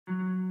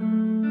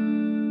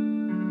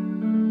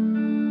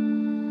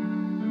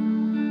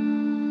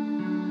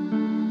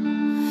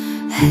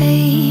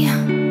Hey,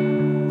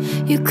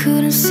 you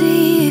couldn't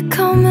see it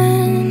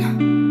coming.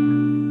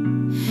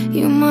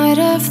 You might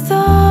have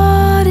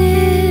thought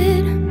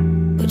it,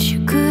 but you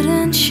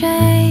couldn't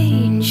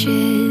change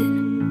it.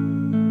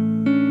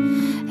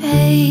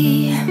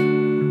 Hey,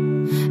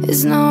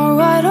 it's not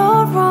right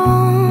or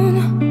wrong.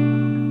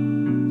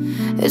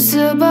 It's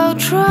about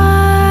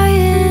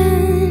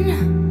trying,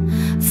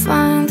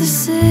 find the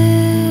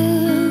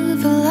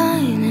silver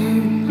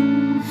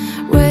lining.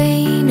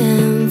 Rain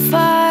and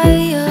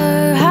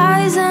fire,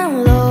 highs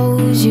and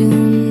lows, you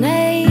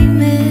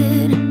name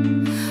it.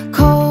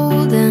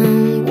 Cold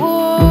and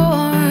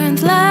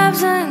warmth,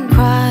 laughs and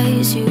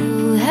cries,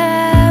 you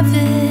have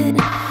it.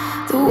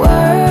 The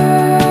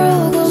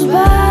world goes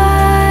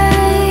by,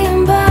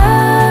 and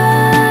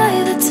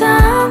by the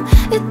time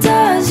it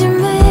does, you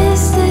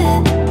missed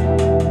it.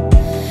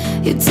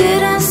 You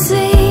didn't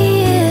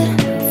see it,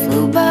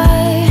 flew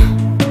by.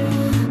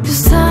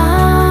 'Cause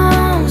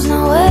time's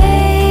not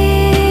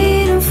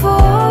waiting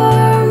for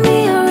me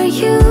or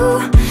you.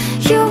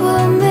 You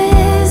will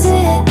miss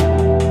it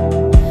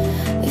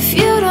if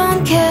you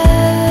don't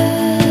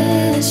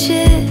catch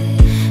it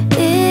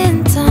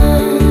in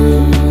time.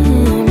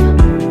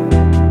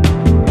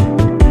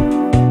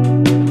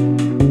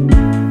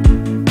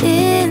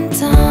 In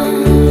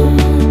time.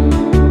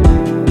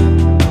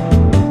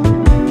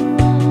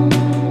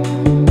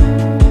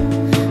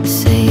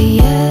 Say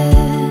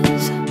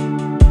yes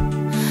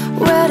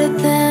rather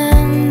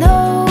than no.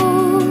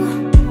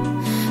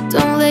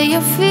 Don't let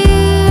your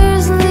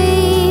fears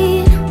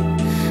lead.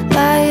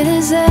 Light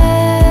is at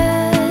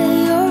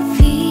your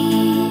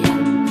feet.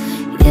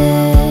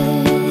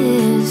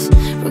 Yes,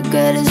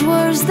 regret is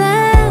worse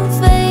than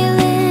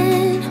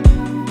failing.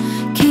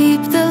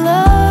 Keep the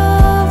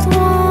loved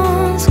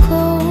ones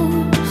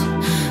close,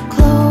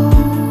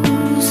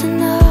 close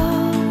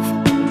enough.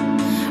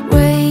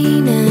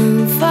 Rain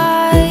and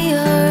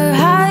fire,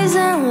 highs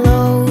and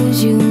lows,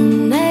 you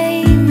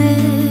name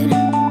it.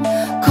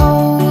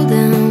 Cold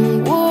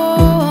and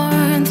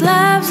warmth,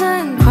 laughs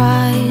and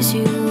cries,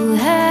 you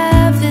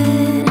have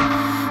it.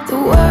 The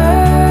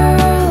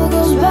world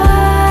goes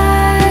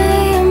by,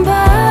 and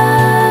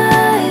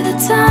by the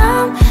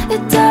time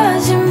it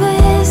does, you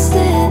missed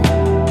it.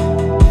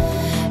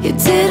 You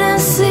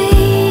didn't see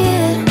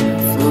it,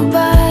 flew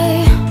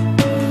by.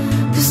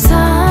 'Cause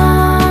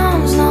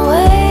time's not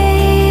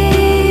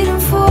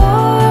waiting for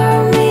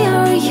me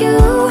or you.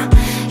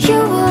 You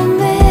will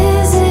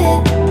miss it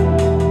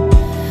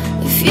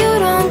if you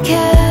don't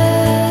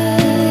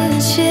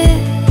catch it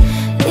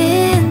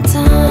in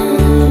time.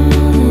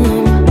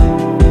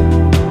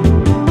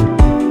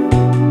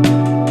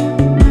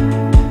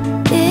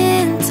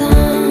 In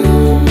time.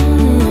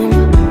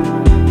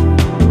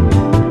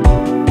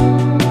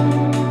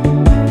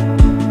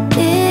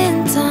 In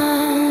time.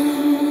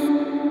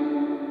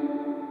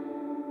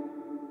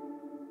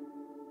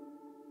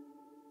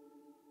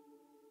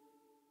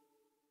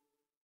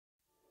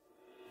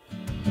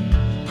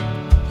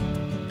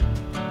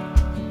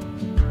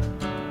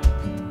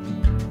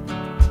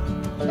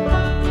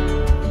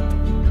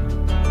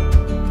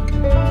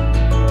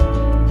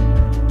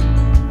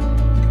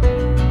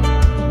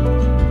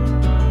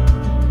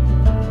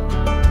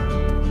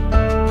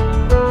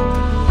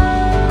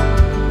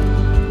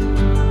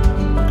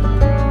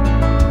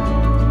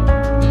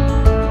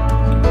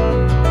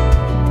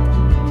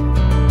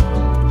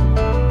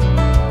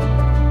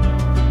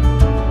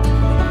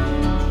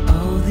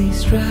 All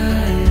these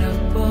dried up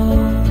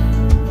bones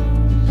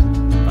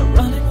are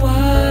running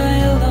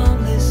wild on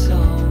this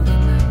old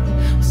night.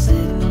 We're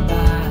sitting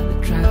by the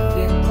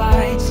traffic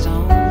lights,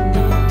 don't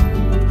know.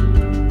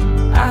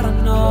 I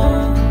don't know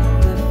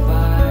if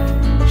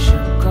I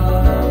should go.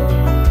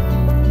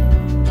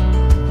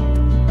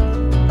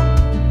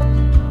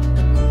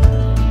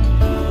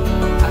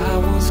 I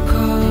once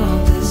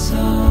called this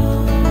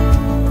home.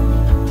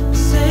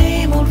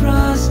 Same old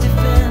rusty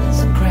fence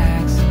and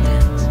cracks and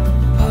dents,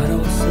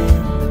 puddles in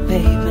the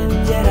pavement.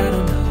 Yet I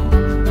don't know.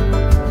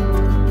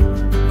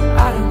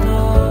 I don't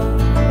know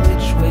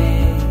which way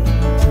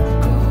to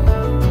go.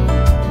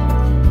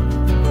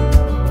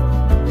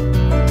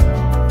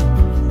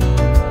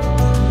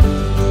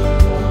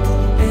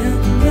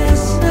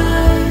 Endless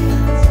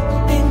nights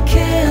in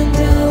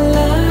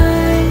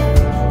candlelight,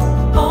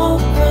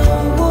 open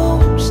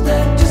wounds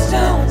that just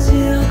don't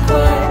feel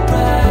quite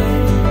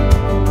right.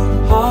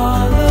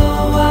 Hollow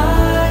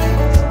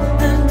eyes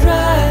and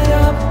dried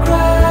up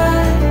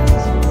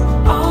cries,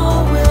 all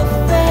will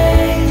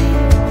fade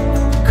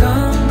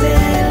come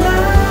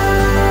daylight.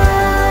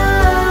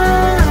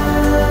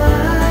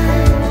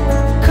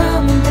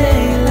 Come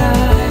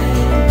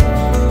daylight,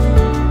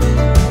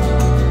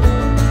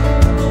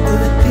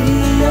 will it be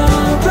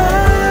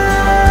alright?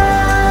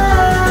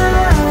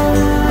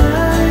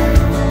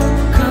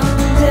 Come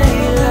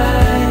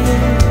daylight.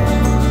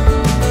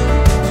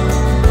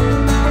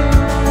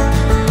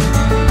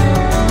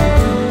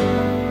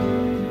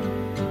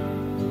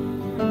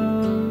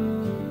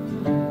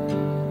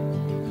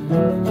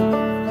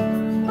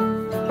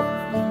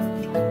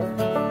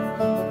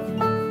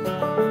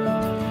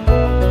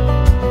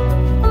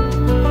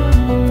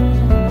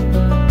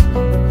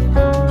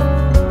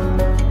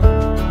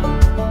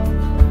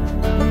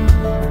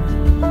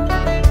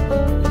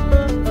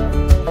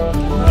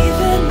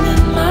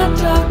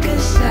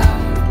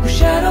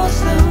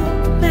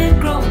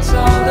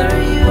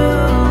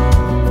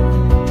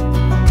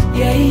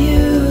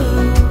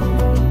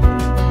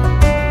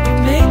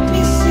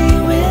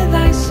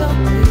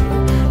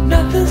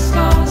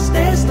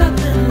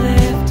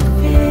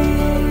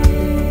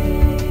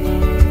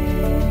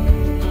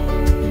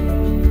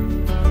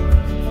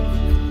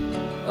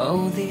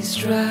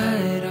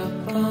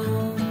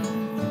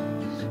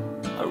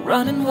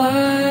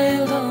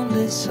 wild on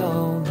this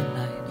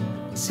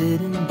overnight,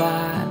 sitting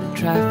by the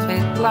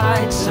traffic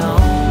light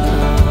zone.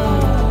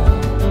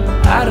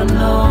 I don't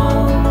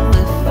know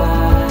if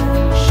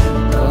I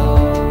should go.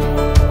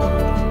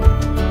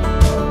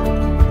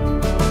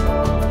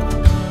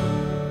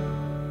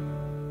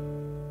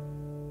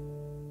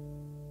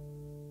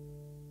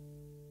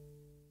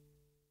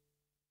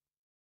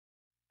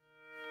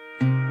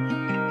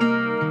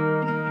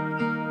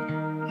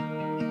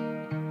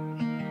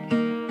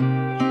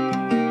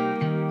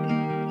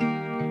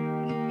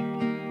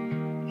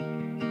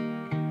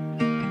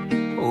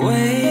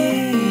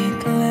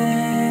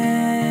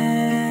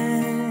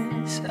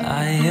 Weightless,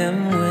 I am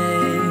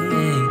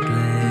weightless.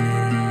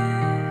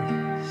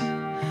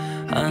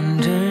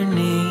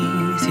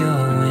 Underneath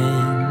your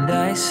wind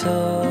I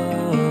soar.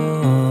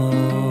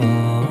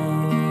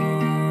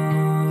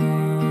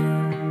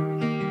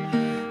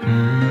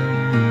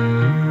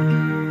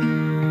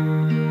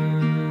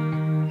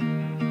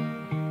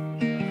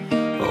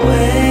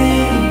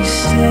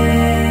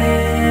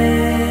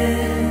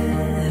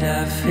 Wasted,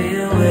 I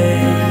feel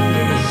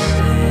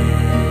wasted.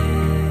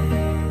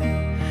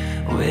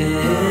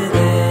 With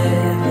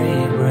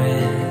every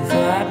breath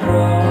I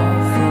draw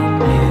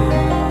from you.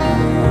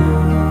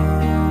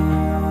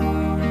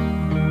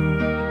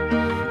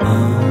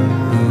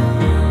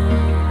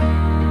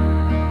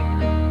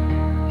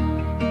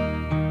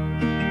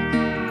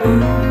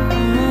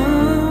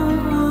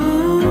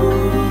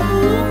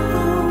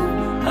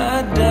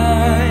 I'd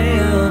die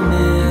a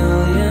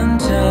million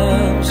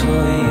times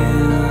for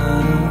you.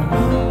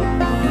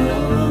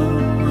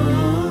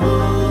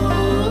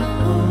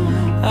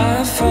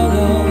 I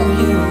follow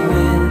you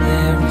with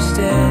every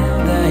step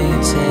that you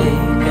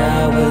take.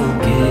 I will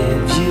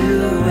give you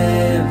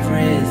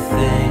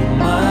everything,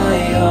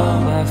 my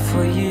all. But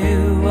for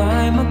you,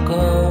 I'm a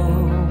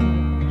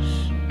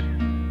ghost,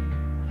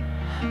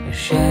 a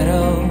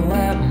shadow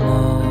at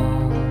most.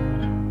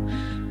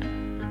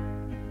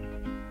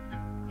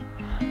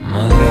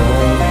 My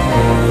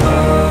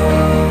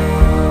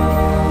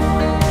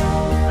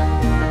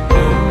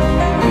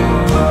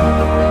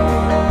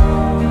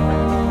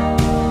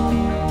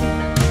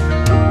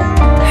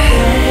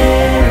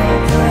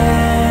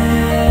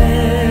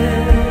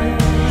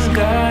helpless,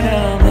 God,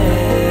 I'm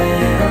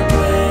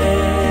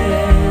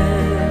helpless.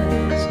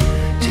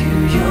 To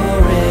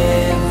your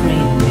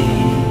every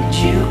need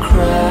you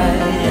cry,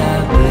 I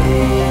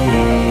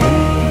bleed.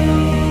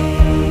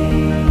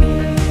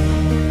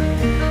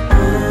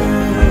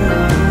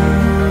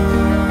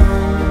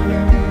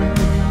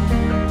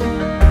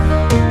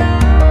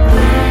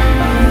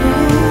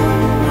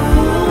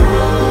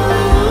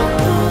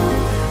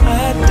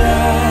 I'd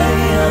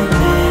die a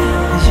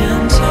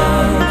million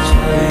times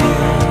for you.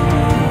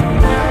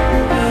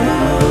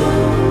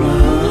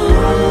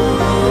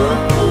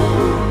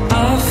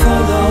 I'll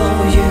follow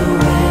you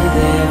with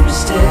every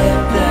step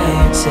that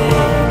you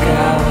take. I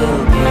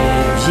will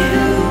give you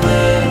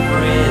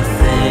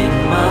everything,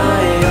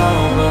 my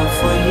all. But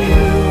for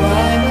you,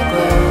 I'm a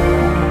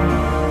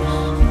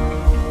ghost,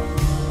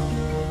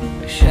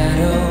 a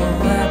shadow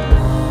at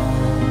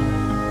most.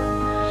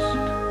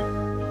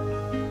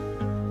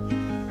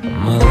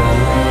 My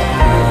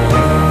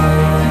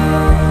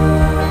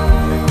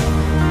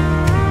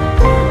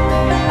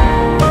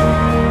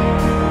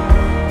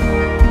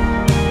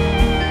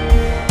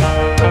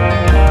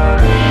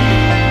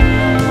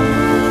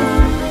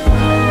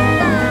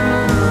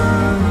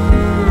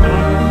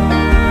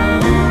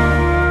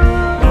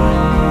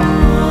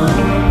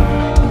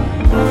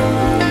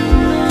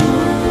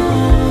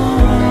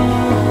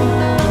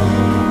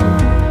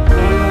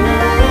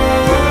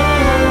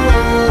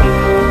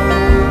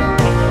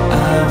I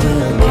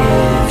will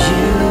give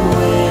you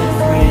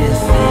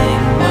everything,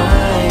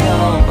 my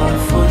all. But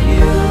for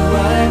you,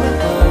 I'm a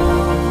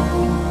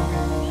ghost,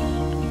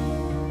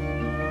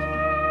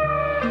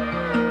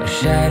 a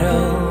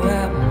shadow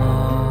at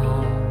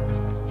most.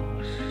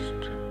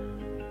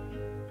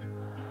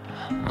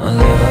 My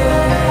love.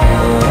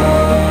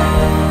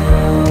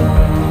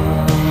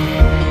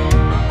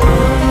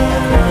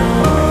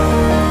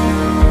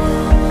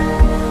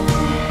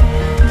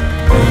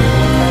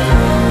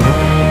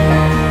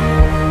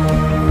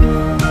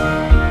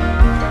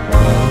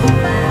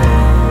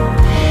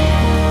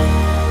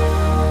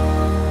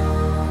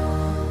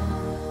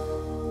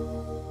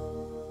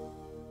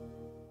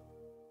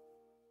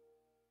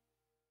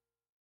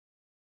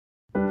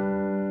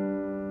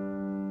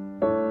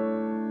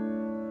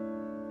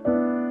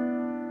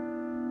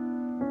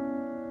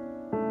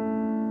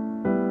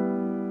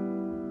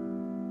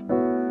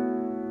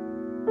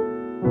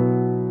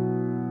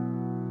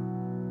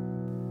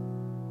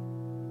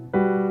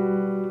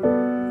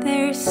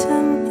 There's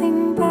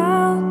something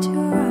about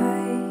your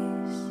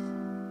eyes,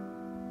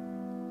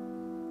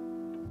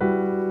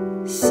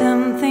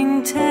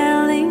 something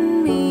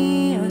telling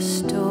me a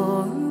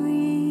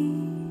story,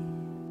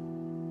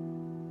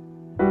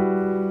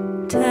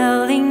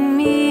 telling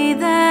me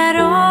that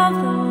all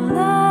the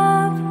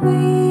love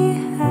we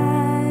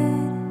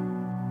had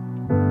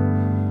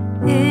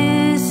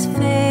is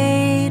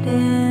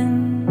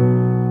fading.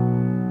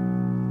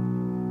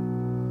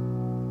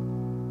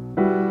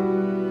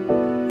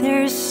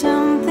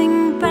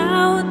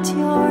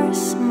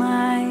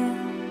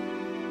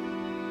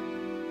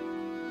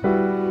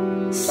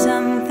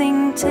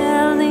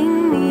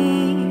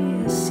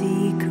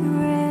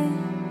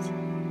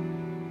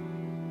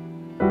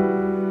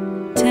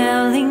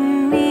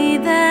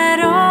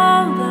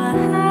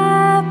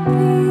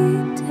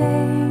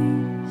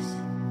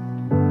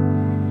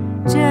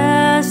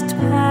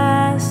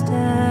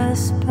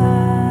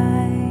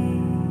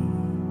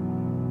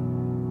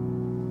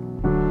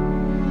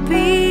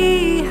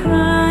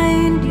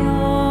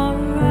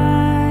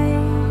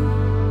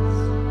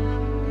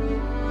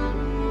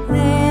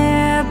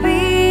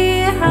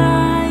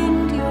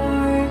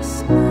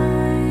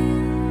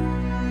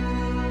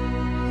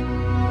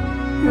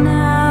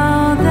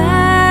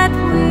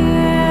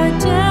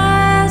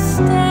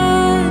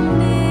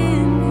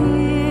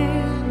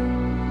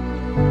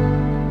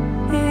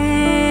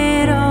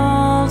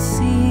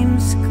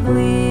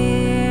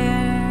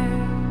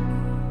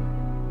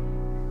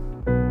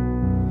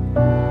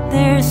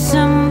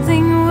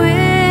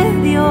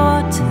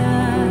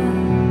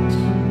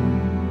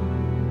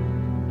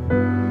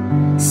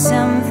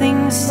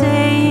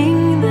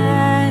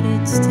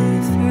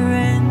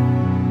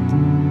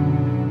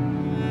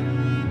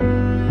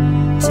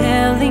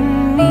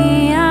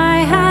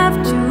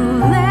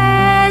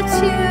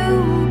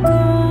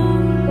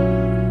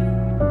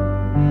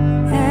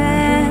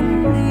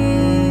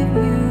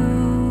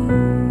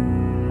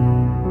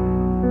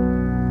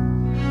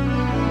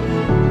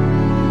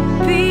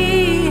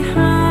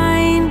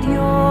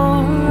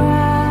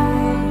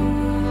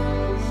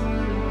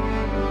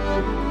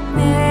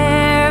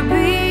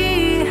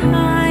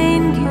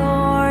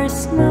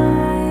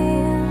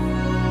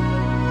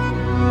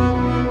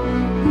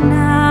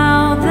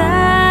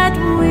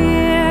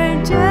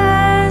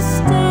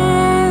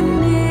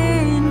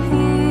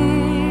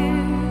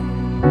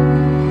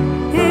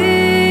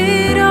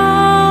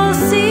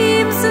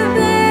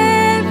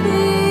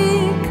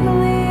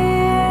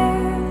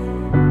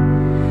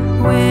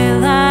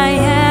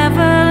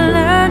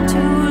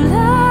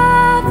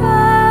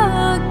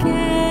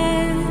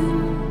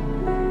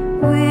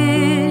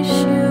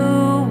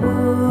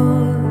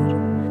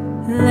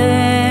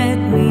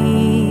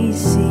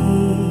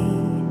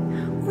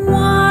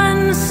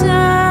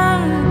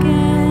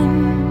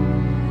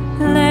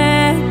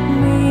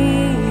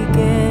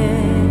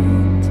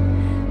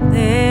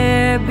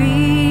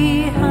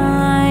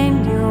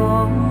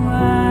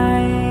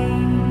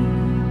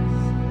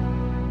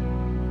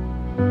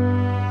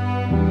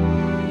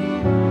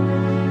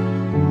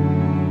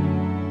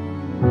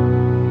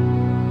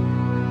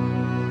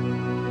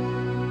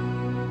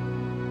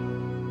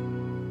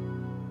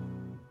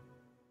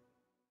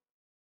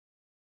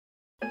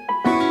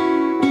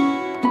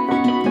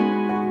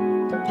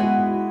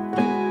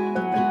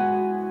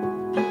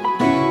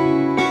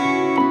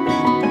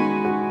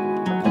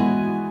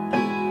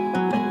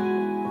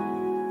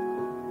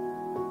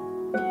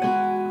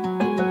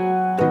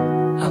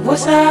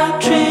 Was I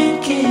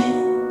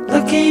drinking,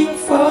 looking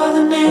for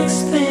the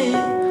next thing?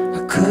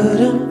 I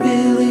couldn't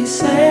really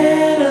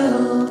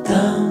settle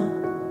down.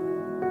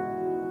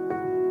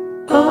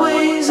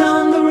 Always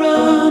on the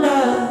run,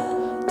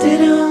 I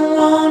didn't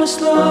want to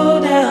slow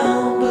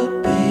down.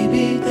 But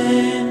baby,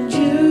 then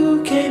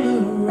you came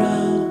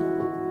around.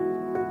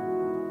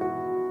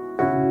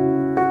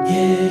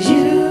 Yeah,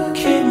 you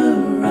came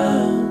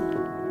around.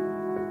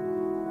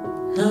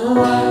 No,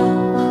 I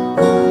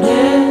won't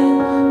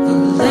ever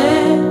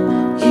let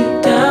you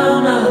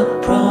down. I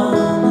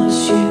promise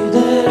you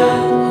that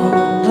I'll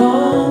hold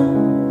on.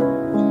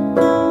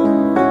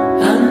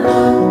 I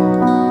know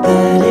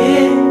that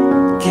it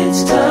gets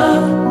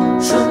tough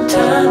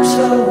sometimes,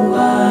 so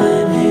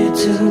I'm here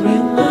to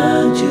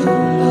remind you,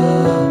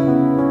 love.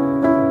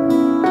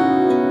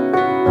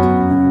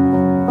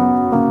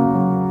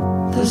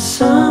 The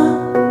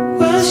sun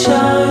will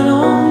shine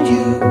on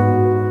you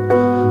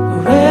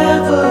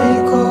wherever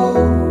you go,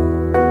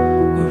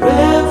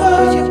 wherever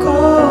you go.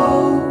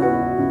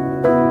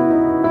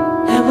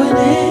 And when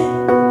it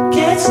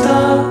gets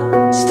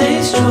dark, stay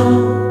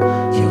strong.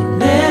 You're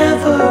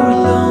never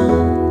alone.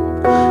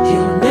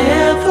 You're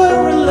never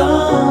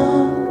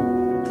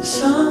alone. The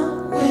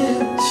sun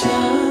will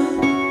shine.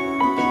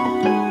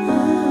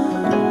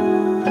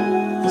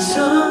 The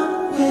sun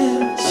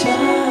will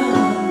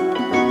shine.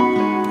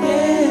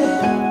 Yeah.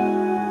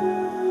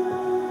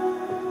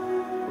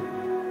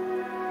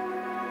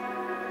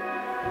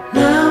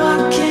 Now I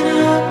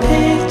cannot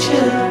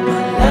picture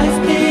my life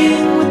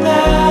being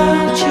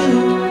without you.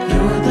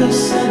 You're the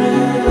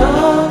center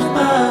of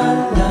my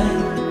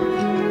life.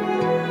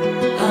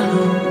 I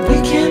know we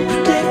can't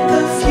predict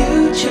the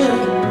future,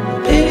 but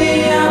baby,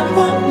 I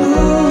won't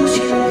lose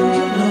you.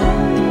 You know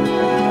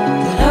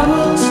that I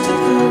will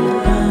stick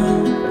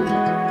around.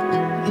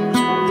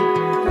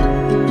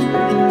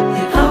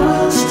 Yeah, I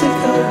will stick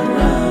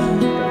around.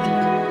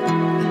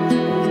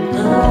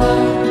 No, I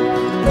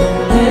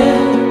won't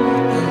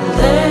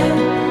let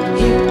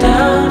you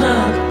down. I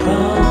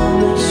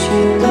promise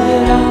you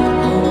that I'll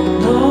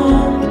hold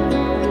on.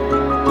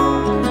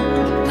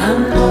 I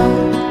know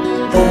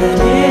that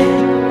it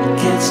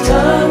gets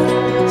tough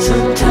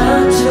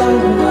sometimes, so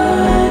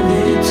I'm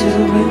here to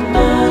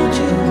remind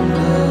you,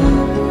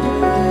 love.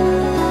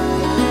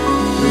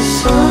 The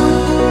sun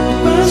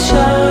will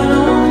shine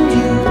on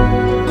you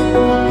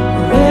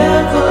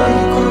wherever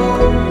you go,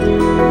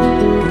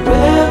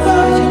 wherever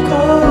you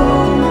go.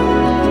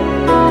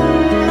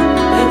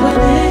 And when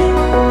it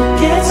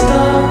gets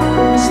dark,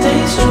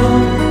 stay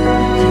strong.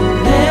 You're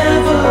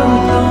never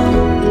alone.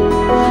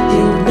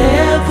 You're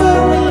never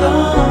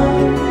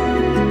alone.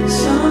 The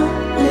sun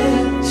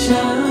will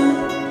shine.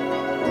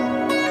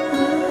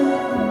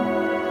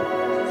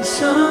 The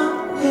sun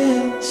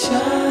will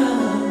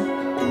shine.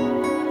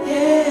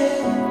 Yeah.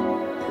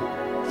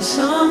 The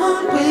sun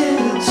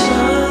will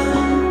shine.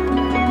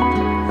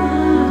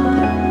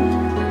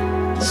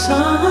 The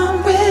sun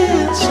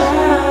will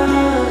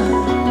shine.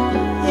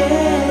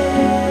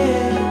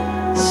 Yeah.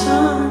 The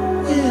sun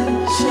will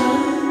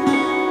shine.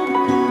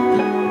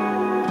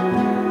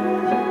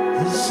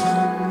 The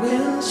sun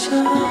will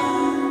shine.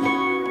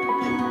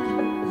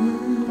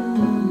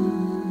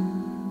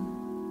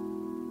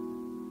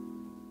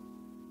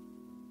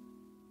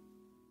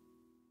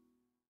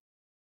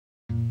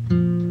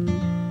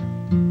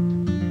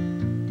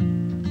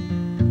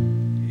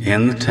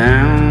 In the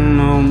town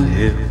on the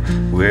hill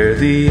where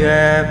the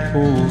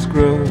apples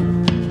grow,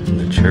 and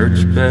the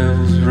church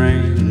bells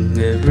ring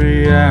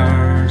every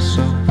hour or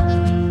so,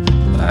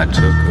 I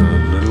took a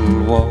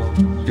little walk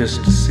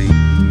just to see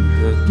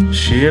the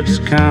ships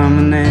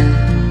coming in.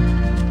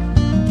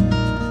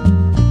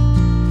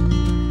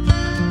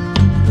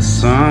 The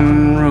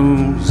sun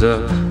rose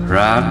up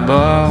right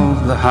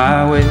above the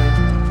highway,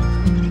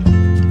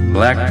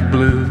 black,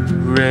 blue,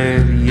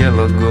 red,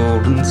 yellow,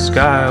 golden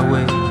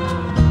skyway.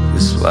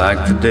 It's like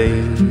the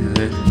day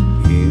that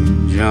you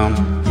jump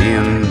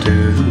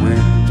into the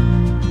wind.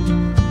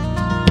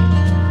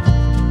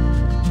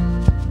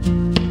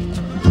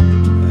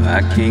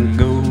 I can't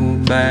go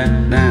back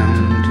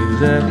down to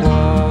that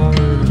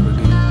water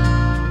again.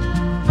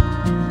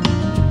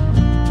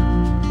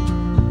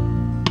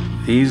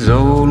 These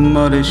old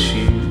muddy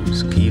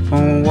shoes keep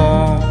on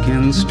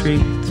walking the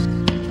streets.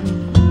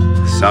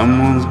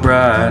 Someone's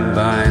bride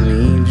buying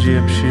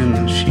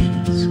Egyptian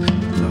sheets.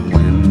 The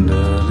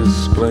window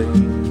display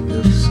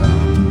of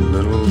some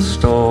little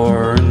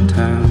store in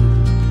town.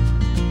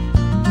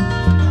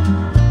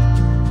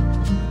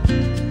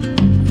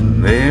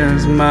 And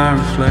there's my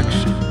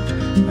reflection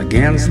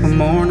against the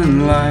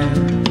morning light.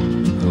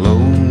 Hello,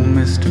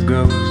 Mr.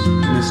 Ghost,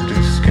 Mr.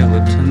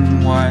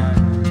 Skeleton White.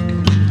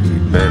 You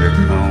better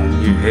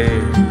comb your hair,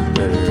 you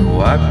better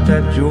wipe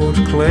that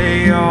George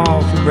Clay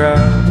off your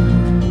brow.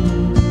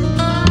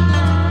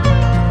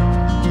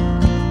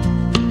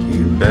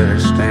 You better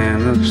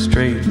stand up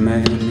straight,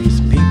 man, these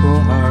people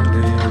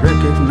hardly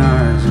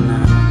recognize you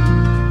now.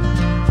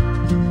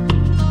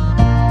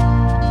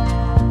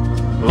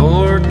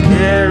 Lord,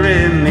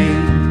 carry me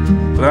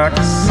like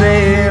a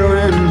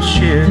sailing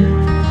ship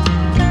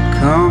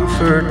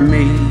comfort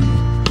me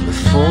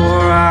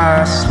before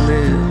I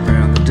slip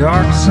around the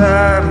dark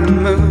side of the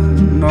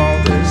moon.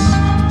 All this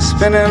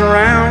spinning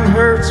around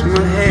hurts my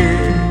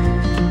head.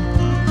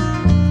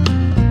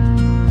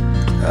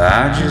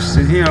 I just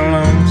sit here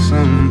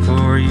lonesome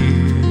for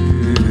you.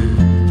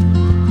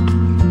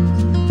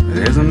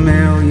 There's a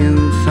million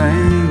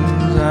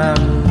things I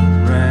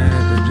would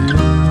rather do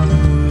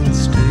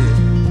instead.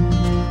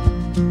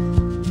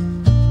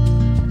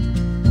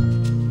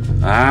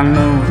 I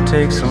know it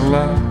takes a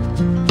lot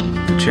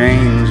to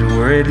change a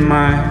worried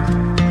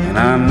mind, and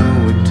I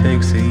know it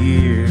takes a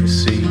year to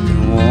see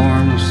the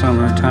warm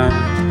summertime.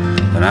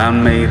 But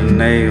I'm made of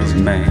nails,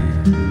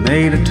 man,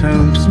 made of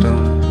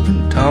tombstone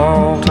and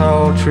tall,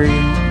 tall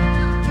trees.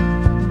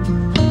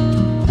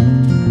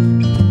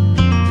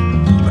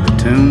 But the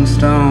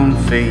tombstone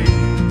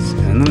fades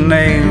and the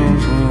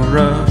nails will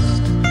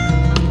rust.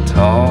 The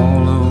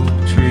tall oak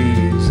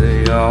trees,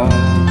 they all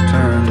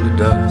turn to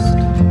dust.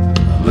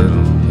 A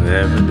little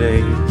every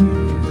day,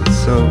 it's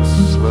so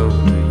slow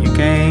that you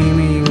can't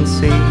even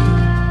see.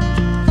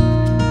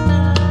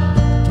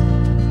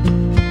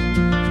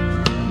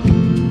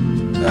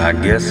 I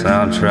guess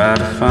I'll try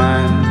to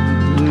find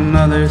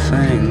another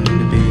thing to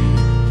be.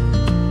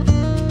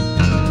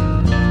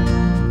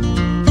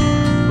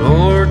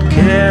 Lord,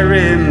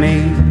 carry me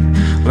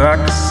like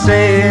a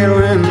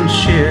sailing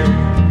ship.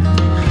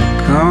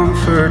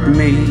 Comfort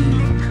me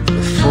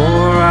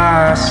before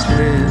I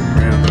slip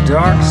around the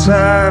dark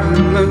side of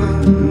the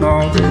moon.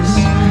 All this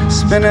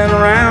spinning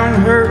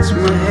around hurts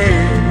my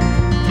head.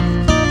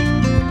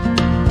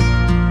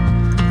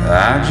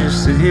 I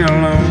just sit here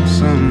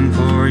lonesome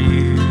for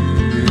you.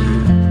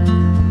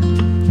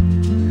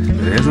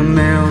 There's a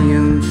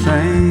million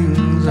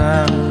things I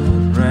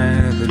would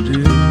rather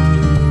do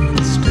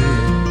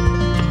instead.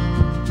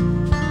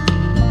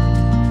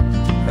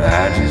 I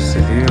just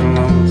sit here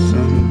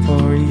lonesome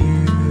for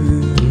you.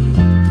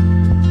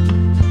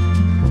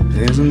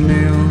 There's a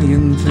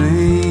million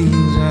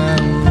things I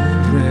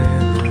would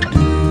rather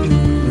do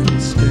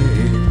instead.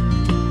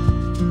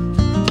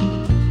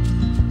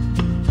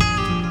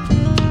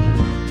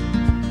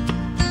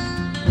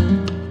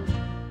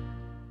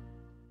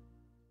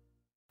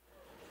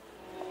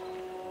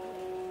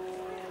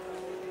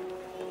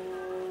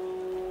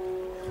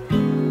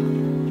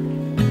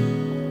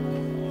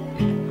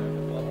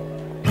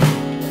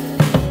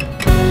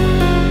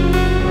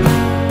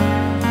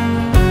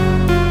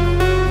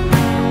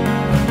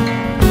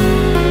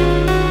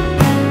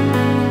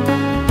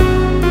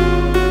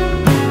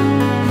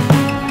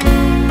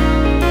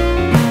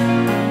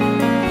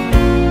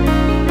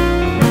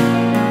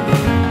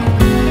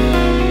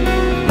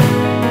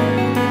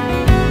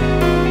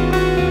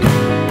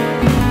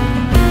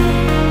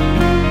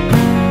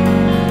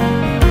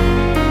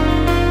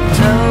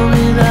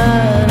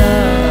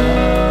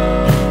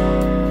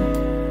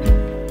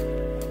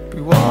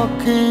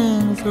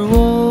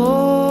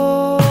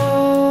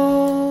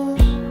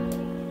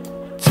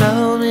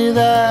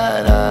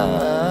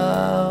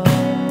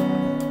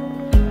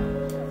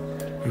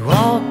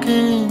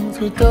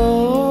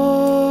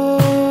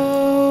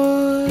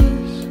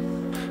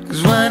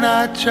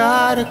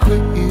 Try to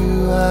quit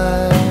you, I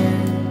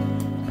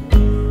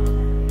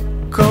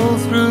go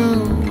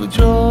through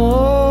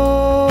withdrawals.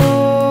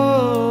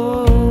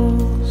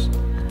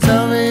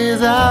 Tell me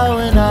that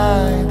when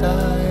I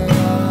die,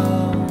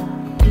 I'll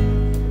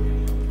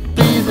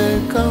be the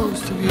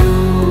ghost of you.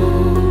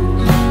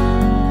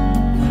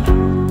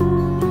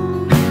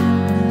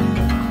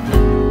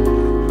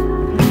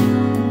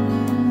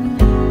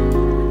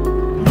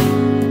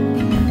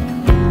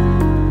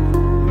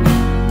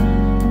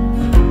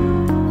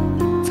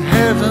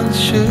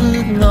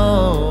 Should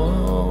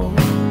know,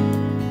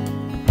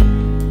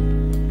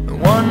 no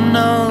one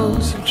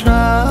knows who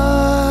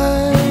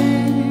tried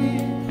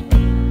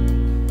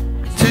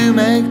to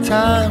make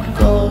time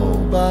go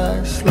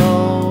by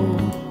slow.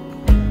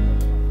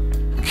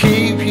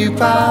 Keep you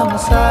by my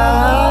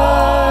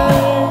side.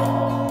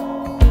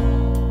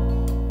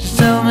 Just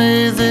tell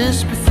me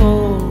this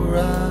before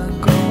I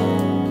go.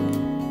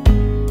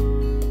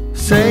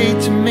 Say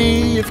to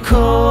me, of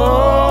course.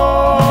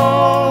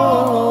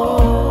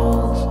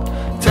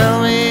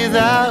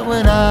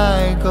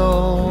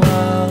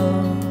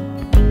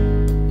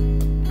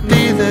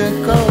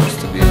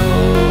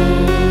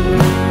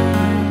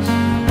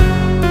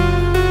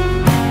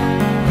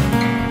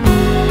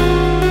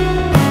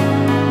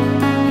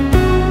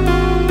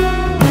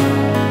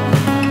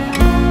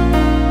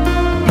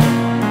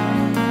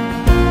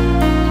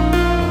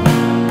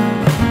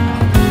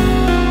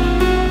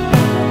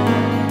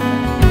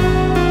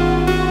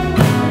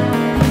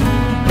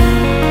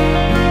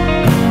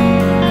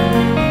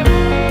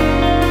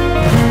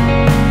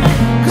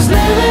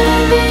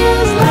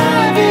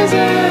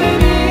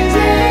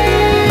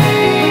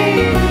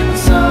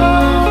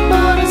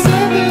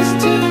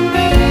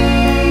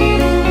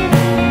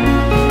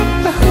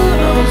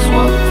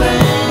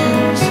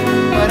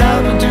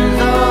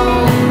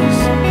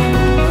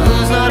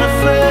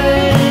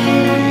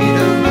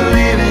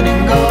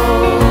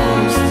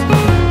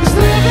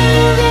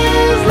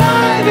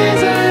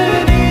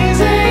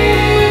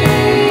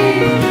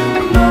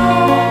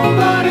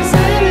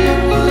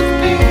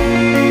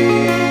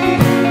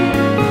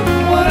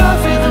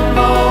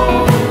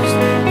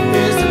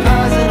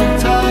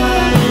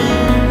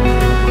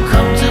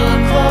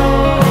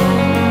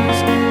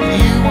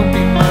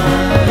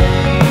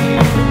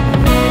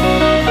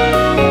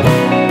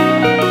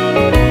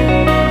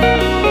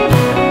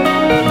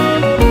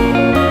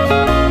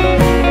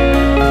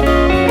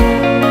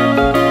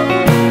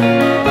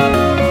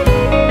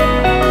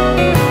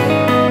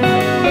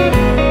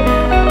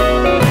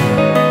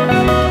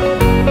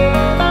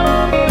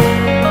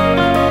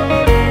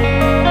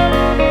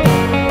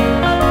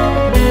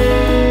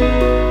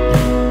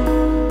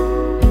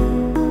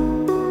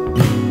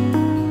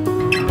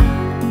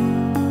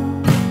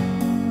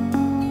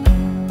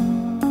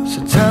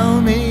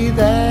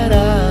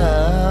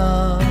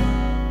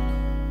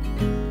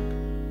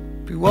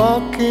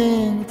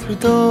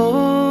 through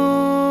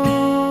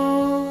doors.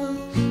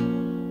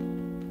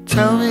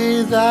 Tell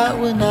me that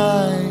when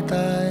I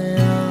die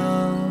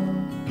I'll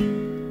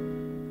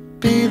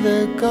be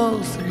the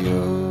ghost of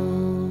yours.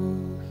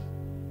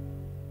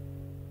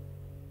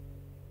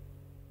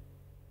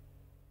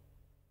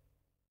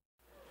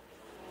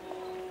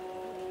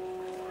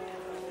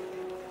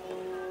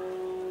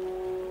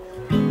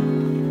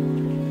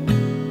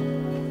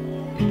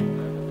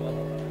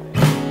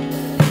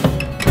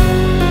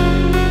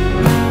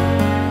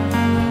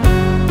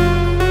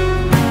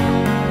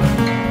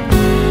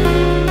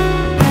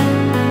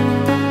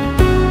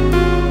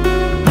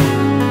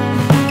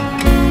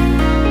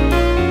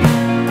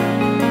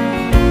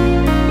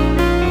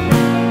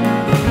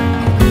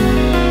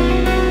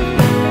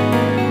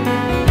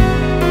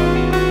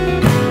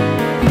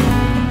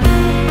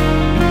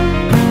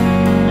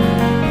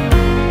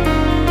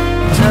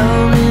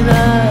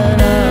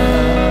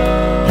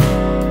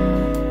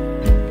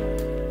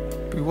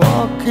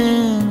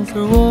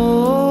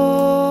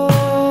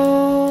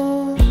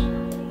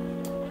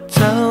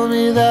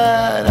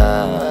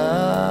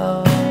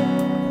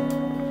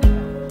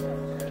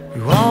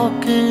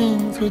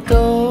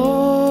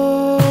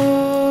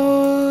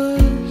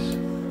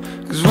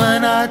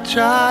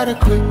 Try to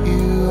quit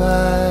you,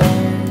 I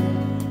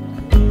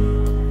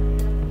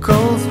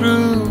go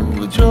through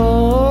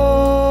withdrawals.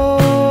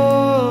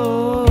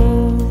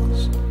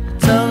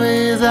 Tell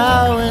me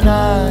that when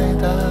I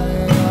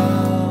die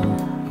I'll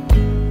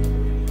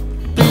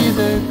be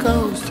the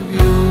ghost of you.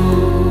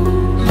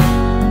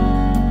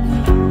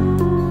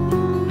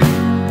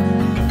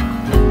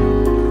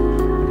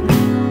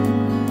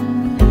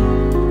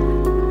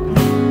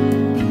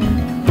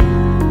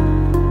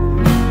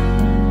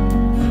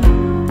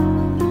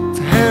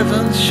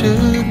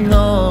 Should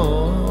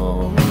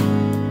know,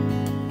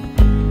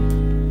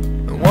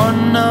 no one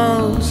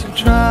knows who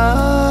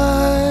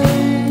tried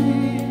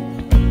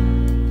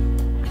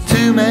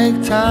to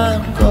make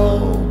time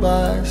go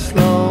by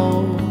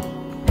slow,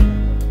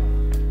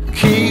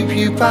 keep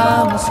you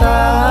by my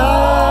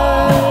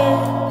side.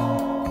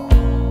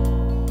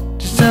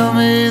 Just tell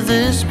me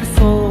this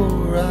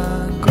before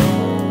I go,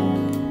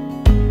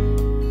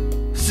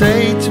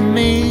 say to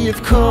me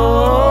of course.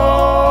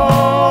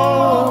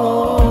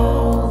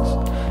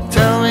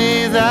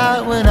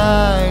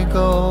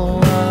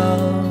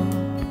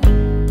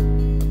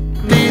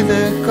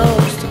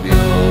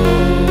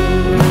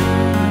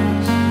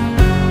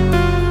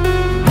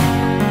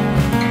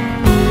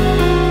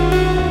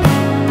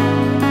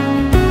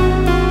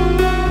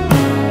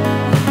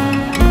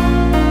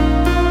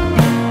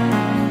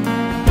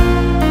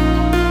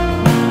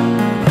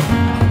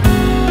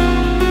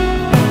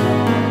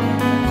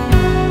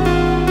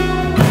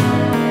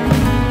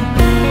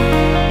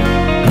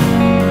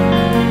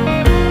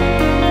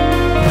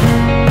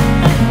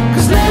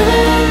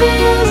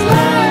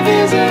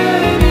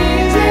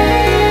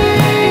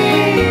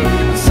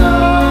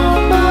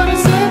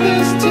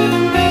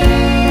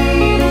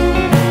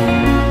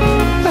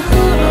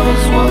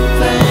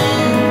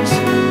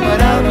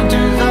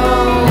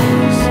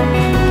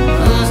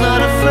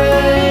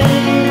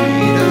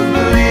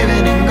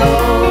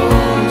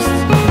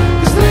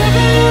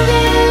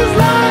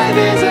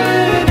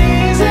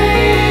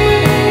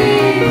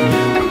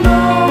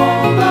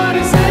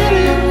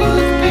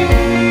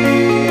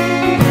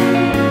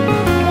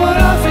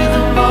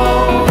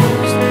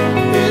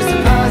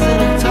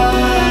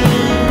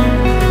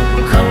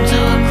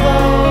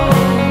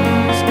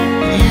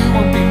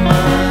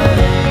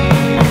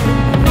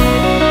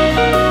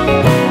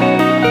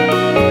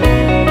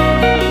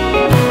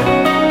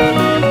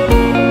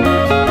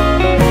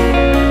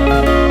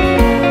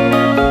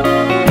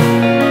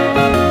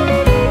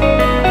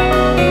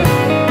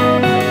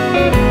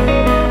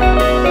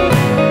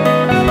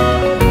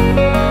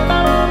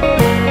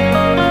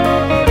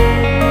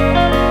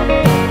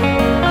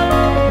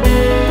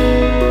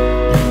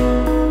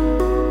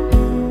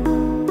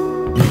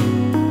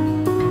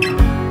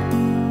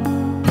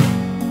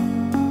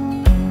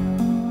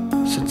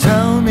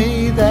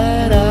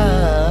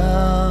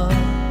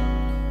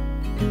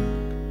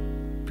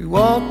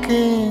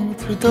 Walking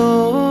through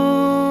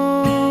doors.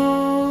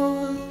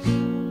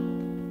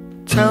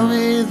 Tell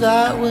me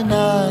that when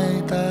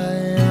I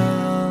die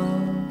I'll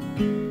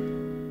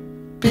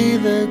be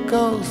the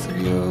ghost of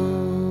yours.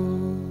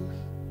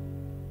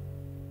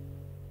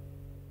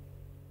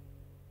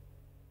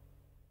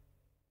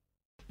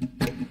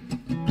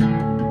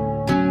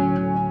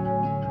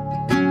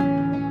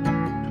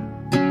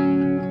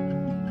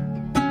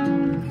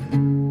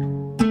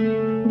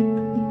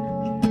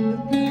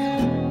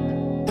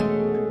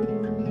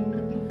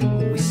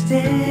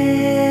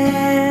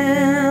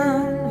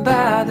 Stand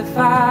by the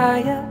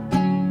fire,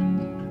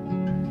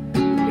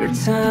 your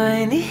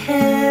tiny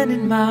hand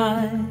in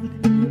mine.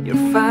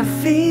 You're 5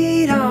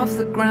 feet off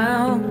the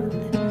ground.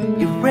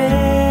 You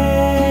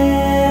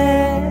rest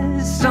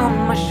on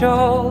my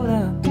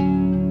shoulder.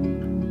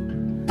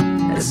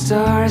 The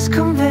stars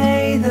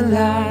convey the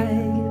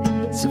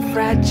light, so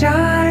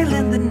fragile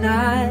in the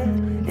night.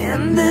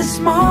 In this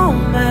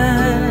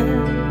moment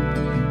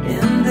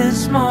in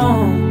this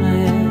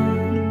moment.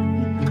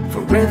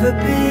 Forever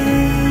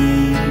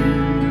be,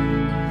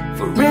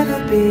 forever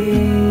be.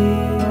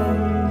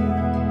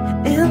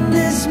 In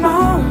this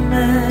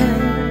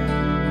moment,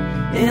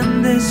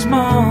 in this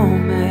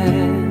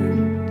moment.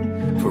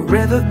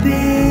 Forever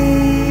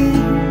be,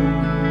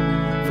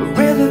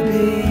 forever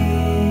be.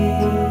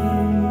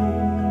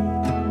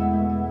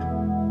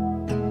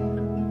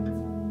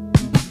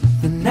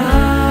 The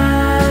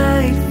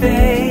night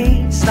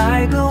fades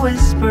like a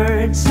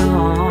whispered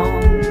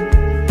song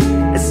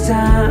as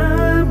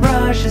time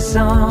rushes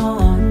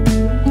on.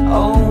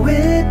 Oh,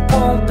 it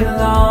won't be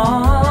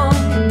long,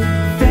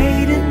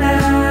 fading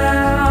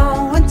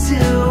now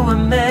into a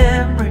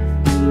memory,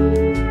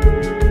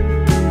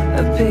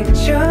 a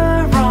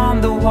picture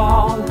on the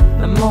wall,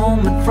 a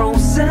moment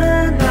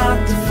frozen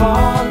not to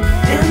fall.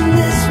 In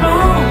this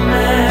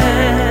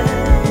moment,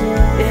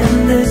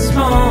 in this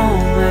moment.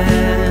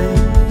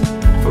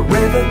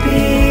 Forever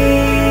be,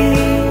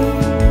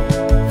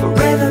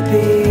 forever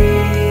be.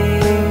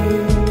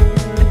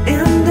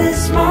 In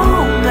this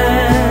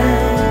moment,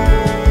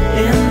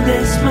 in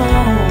this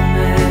moment.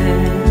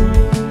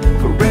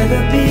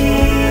 Forever be,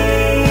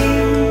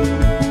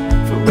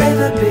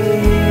 forever be.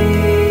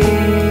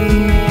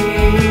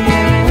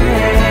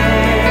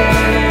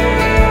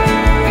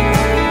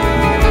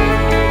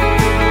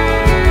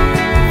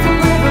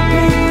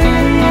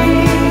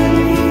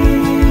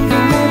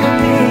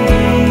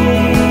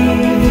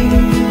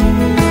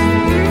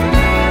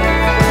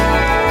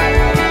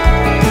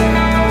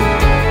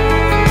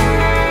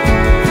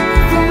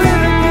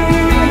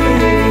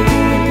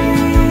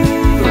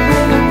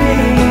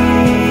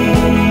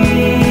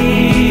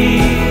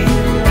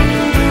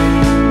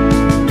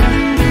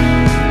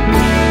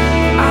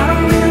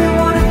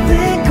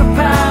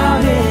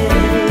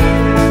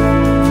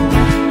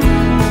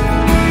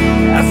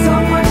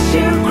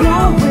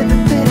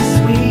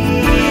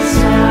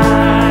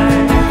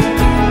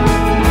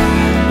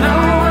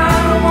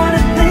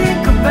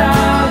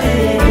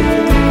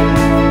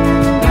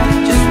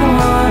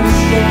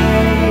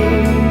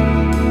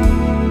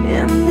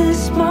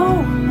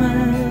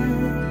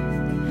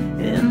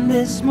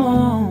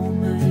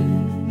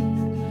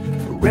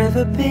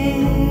 Forever be,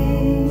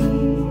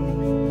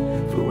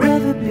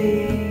 forever be.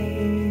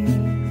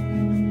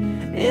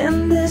 In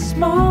this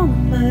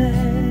moment,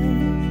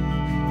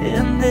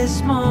 in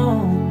this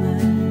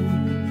moment.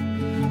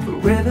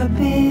 Forever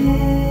be,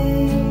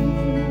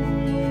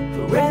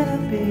 forever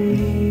be.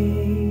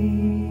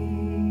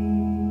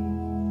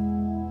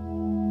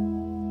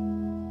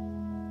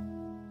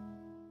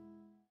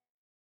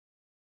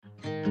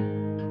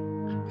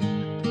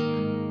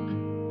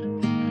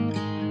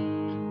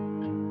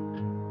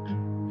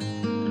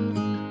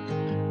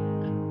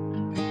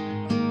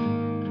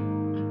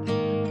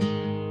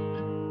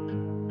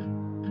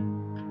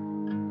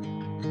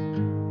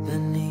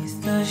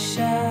 The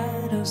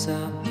shadows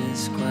of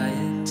this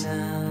quiet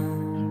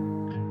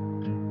town,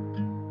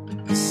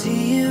 I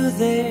see you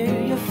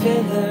there, your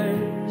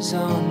feathers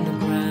on the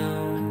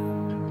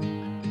ground.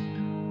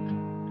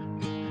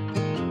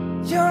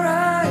 Your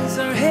eyes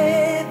are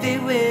heavy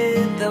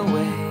with the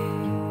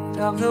weight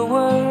of the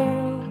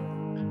world,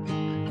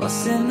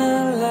 what's in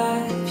a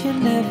life you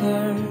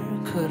never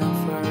could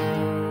offer.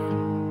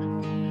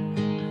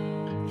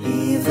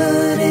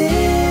 Even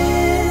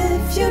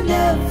if you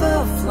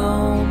never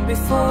flown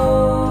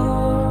before,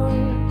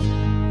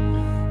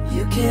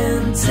 you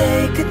can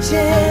take a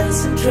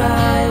chance and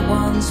try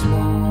once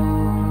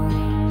more.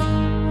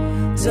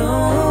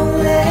 Don't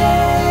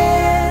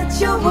let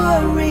your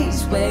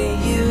worries weigh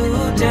you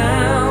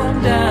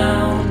down,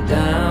 down,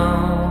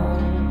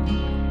 down.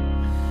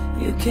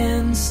 You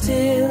can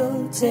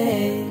still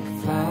take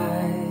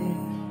flight,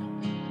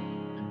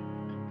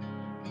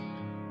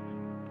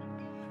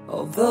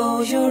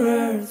 although you're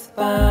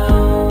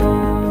earthbound.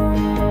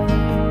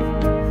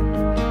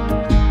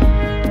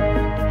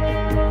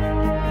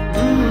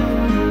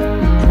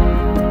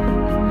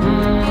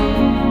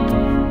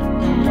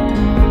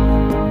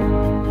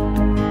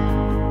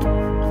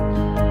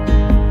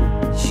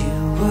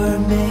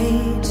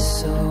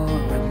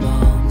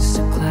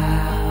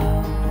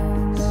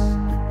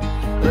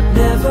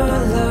 Never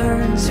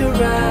learn to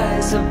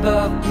rise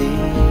above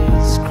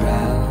these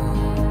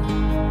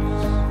crowds,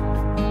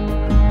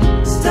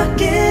 stuck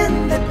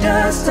in the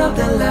dust of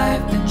the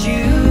life that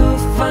you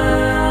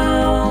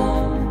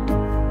found,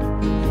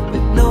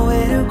 with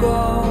nowhere to go,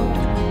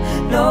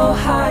 no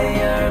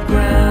higher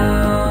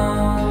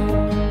ground.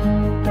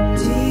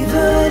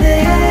 Even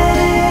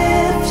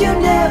if you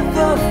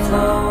never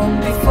flown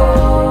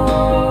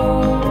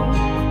before,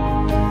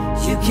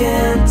 you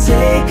can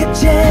take a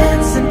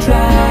chance and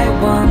try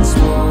once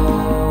more.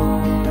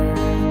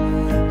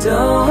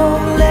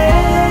 Don't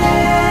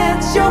let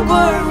your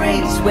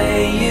worries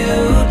weigh you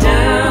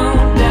down,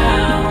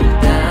 down,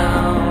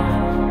 down.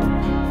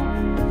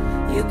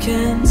 You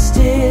can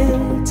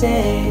still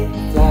take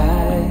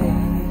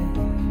flight,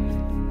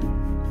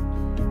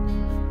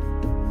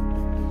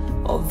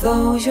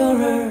 although you're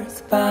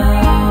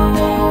earthbound.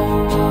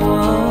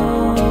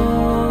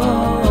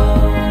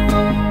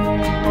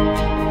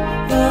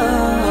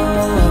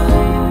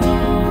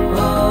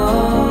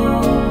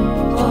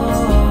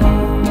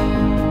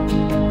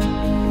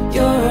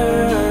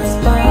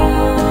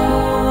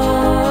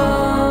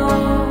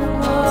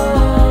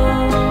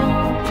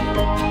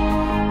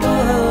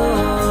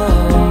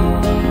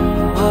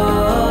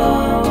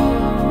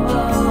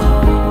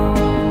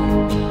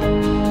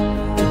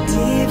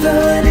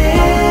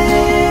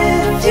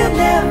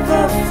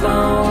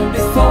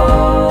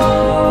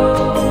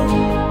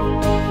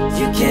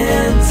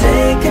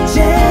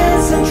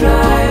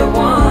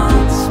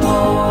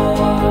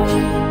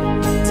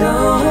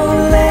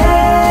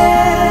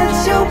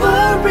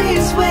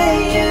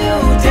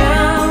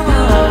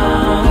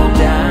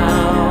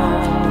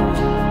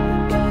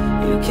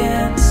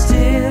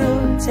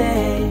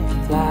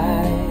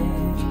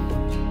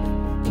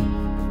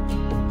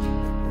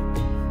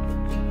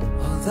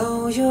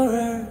 you're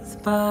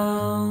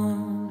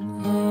earthbound.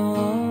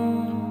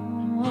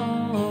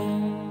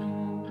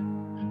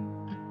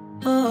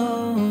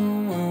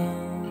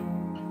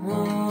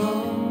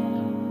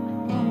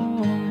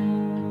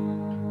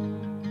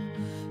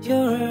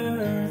 You're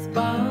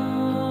earthbound.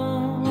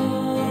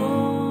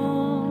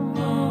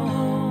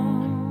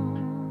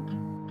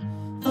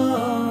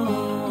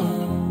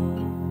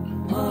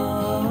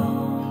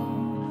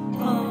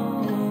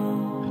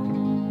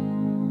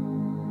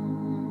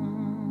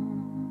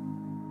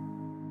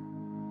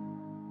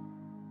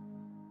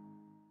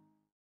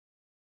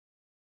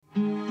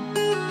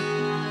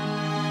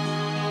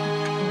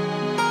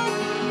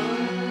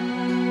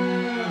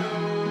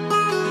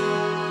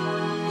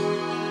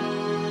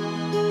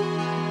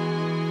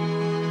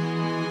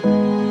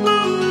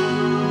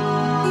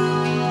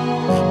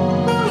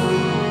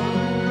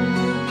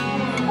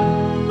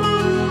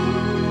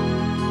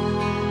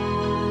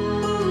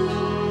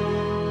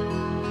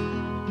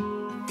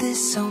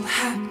 This old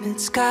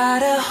habit's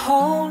got a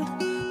hold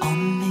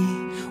on me,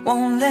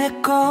 won't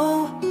let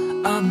go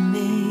of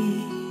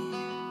me.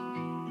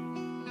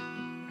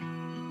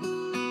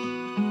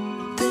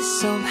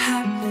 This old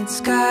habit's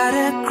got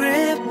a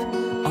grip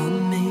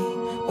on me,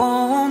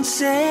 won't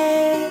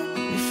set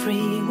me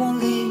free, won't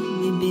leave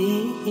me be.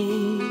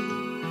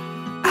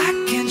 I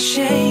can't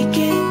shake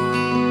it,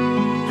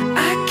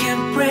 I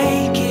can't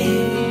break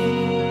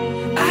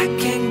it, I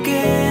can't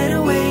get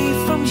away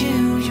from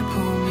you, you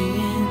pull me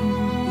in.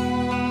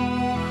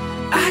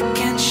 I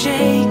can't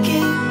shake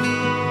it,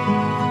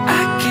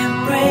 I can't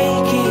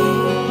break it,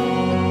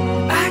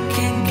 I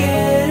can't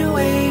get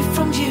away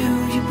from you,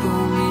 you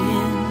pull me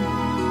in.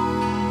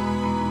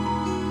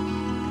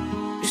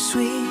 Your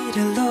sweet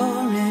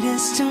allure, it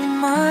is too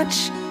much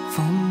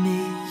for me.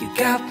 You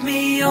got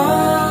me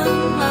on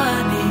my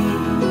knees.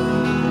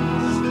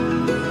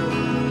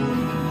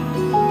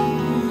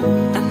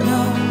 I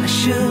know I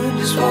should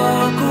just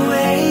walk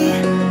away,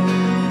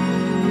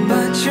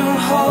 but your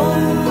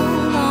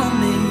hold on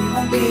me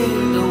won't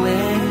give away.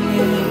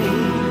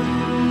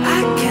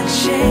 I can't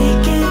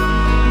shake it,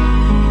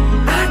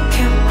 I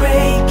can't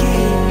break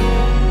it,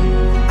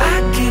 I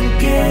can't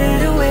get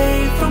away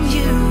from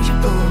you, you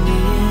pull me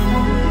in.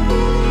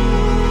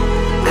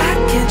 I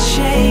can't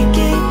shake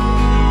it,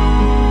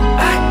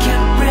 I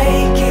can't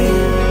break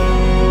it,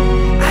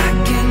 I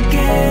can't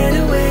get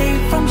away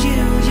from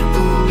you, you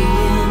pull me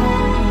in.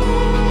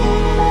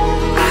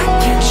 I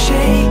can't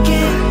shake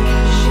it,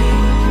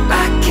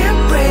 I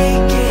can't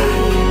break it,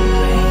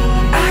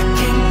 I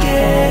can't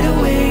get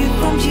away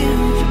from you,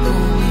 you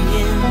pull me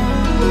in.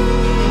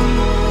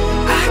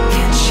 I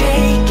can't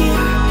shake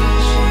it,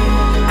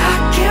 I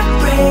can't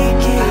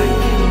break it,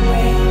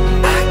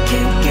 I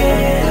can't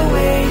get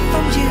away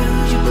from you,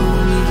 you pull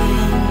me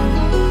in.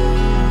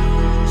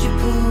 You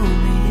pull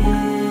me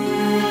in.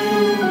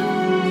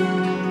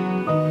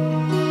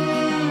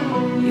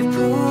 You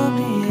pull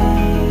me in.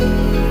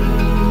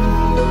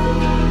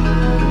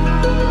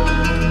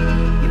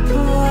 You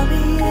pull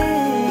me in.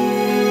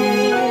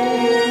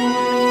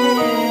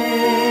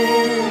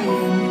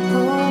 You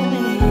pull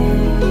me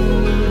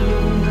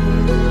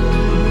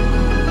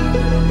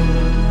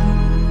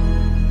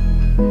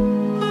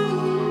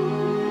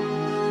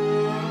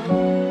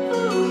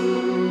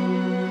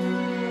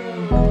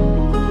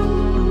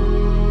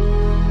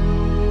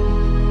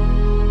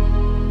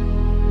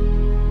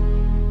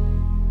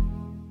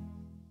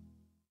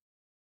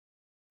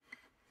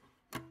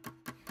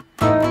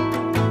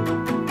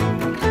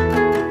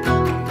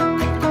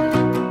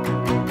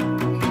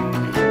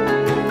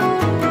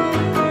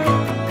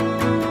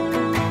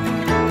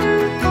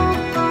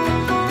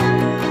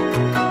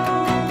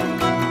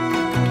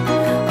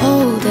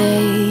Old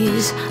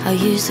days, I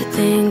used to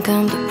think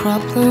I'm the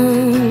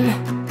problem,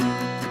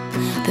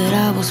 that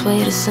I was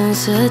way too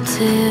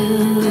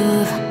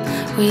sensitive,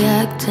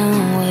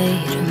 reacting way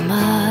too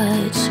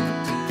much.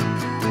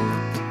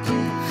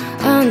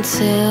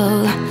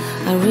 Until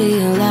I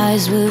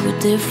realized we were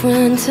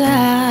different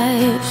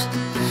types,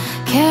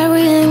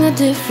 carrying a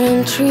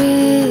different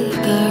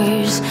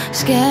triggers,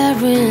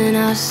 scaring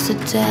us to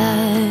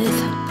death.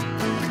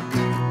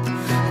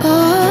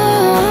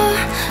 Oh,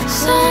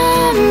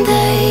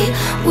 someday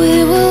we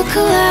will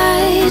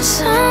collide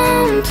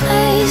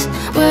someplace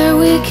where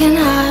we can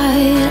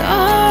hide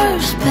our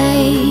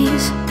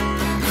space.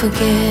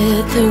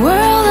 Forget the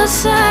world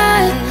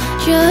outside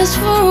just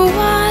for a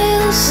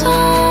while.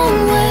 Some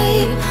way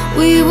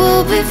we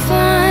will be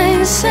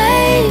fine,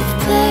 safe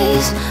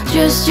place,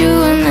 just you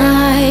and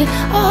I,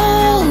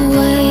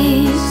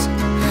 always.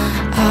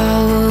 I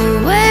will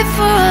wait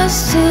for us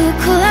to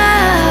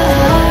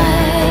collide.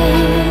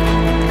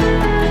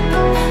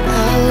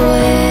 I'll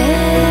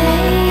wait,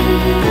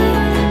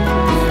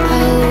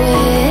 I'll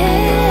wait.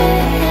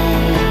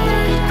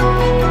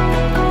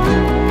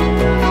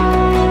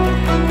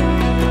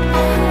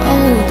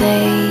 Old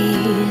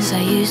days,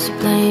 I used to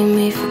blame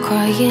me for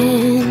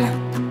crying,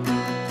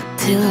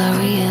 till I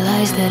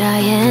realized that I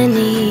had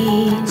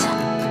needs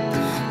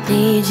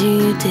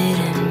you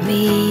didn't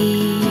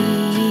meet.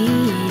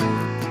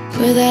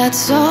 But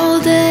that's all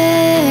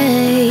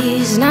day.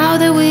 'Cause now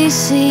that we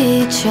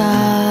see each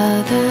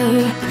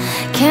other,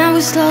 can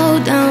we slow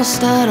down,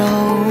 start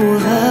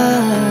over?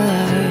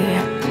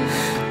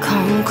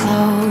 Come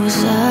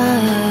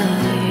closer.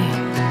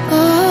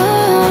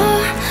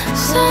 Oh,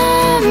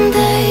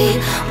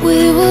 someday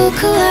we will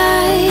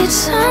collide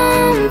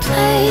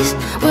someplace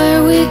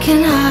where we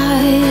can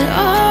hide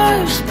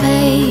our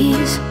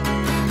space.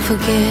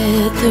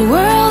 Forget the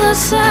world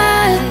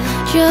outside,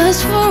 just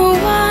for a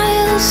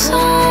while,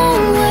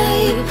 some way.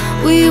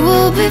 We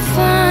will be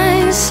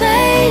fine,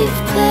 safe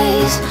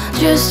place,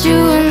 just you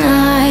and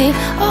I,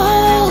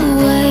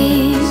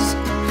 always.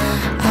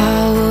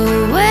 I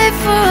will wait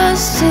for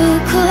us to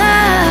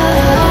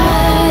collide.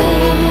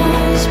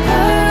 It's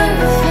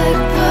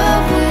perfect, but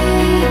we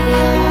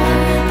are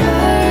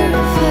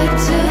perfect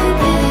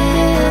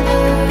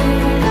together.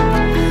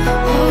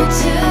 Oh,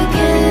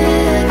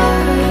 together.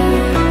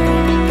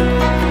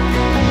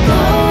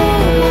 No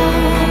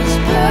one's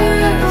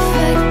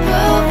perfect,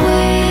 but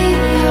we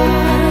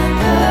are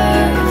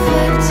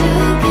perfect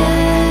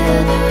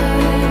together.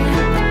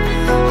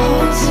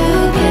 Oh,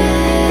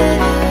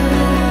 together.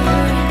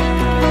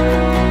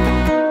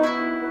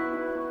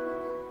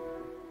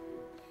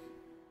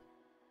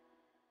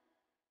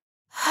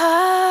 I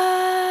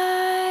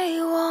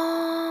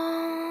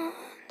want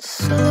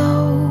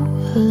slow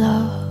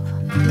love,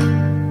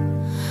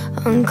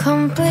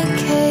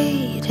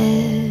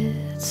 uncomplicated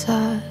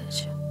touch,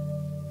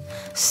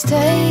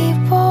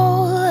 stable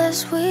as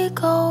we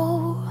go,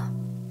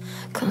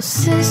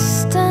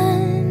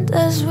 consistent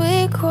as we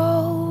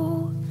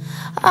grow.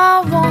 I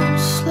want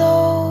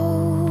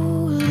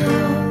slow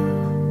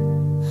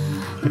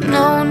love,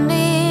 no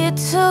need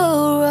to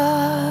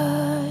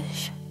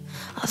rush.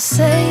 I'll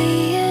say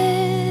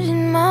it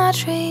in my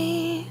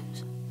dreams,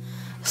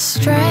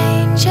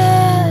 strange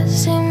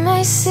as it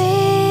may seem.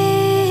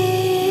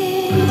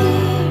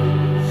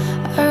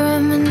 I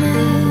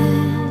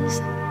reminisce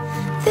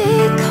the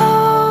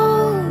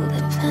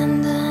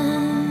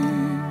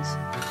codependence,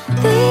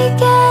 the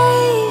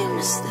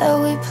games that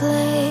we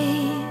play,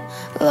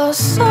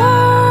 lost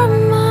our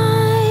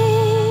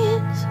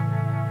minds.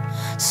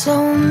 So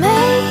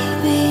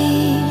maybe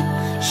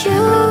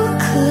you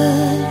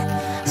could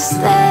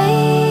stay,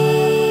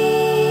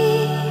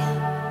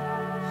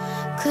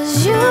 'cause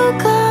you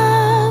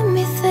got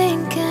me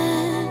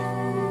thinking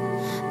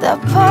that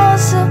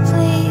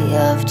possibly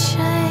I've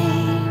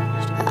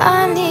changed. I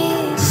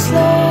need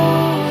slow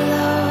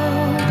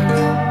love,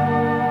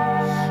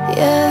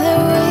 yeah, the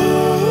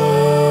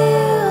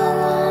real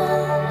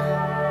one.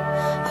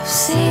 I've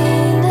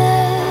seen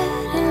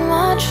it in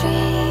my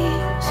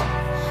dreams,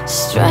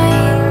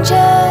 strange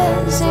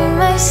as it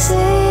may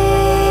seem.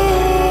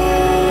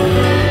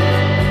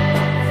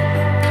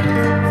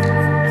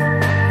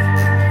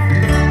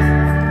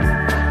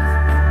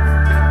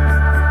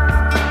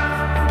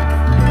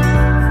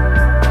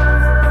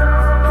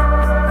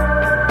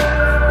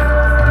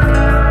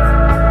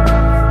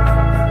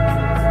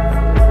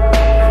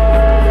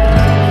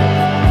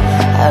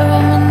 I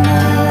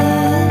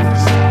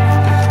reminisce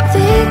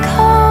the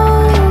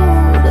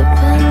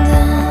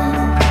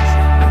codependence,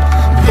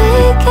 the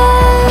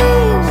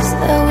games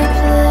that we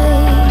play,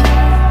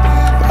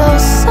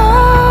 lost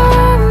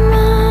our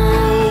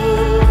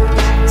minds.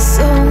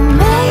 So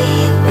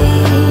maybe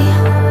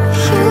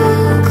you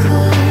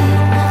could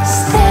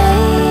stay,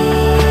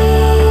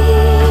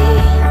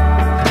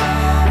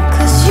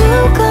 'cause you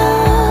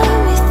got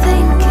me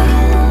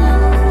thinking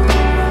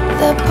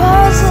that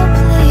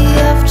possibly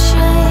I've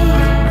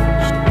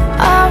changed.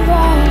 I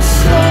want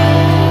slow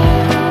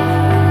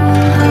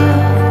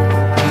love,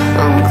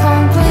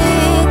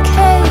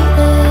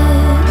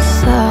 uncomplicated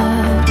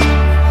side,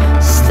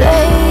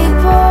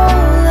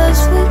 stable as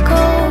we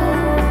go,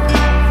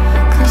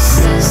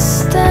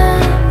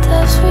 consistent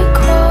as we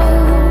grow.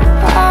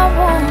 I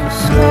want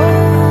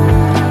slow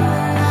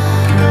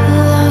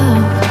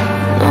love,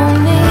 no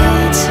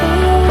need to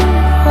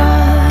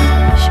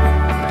rush.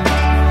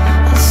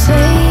 I'll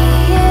say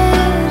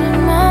it in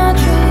my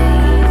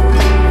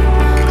dreams,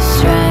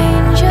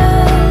 strange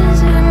as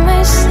it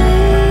may seem.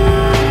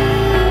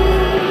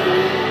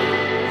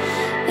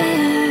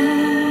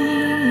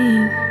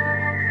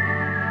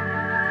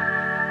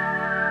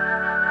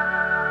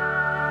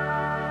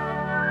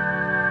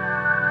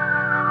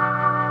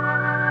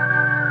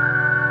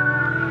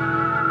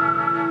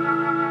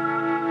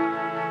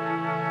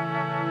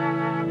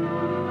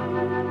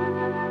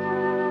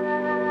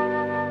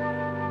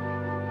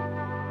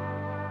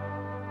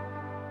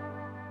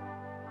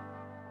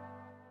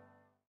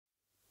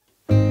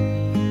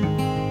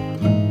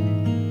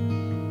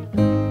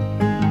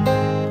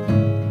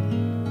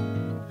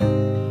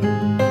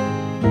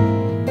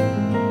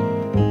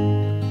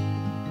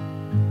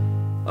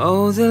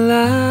 Oh, the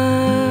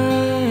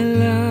lilac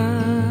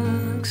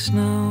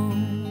snow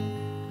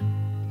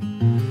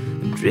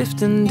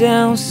drifting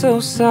down so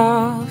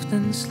soft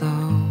and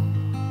slow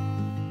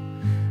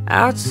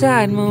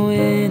outside my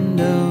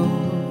window.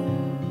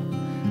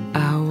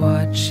 I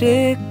watch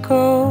it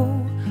go.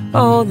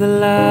 Oh, the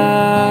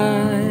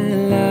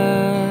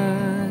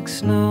lilac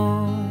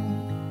snow.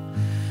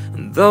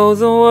 Though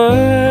the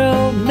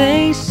world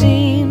may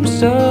seem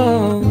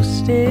so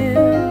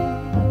still,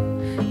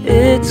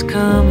 it's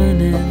coming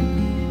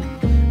in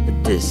a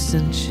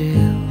distant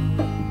chill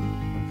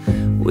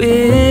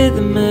with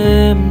the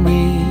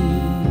memories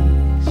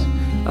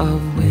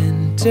of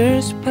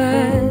winters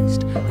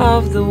past,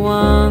 of the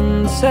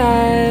ones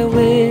I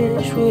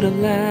wish would have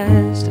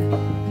lasted.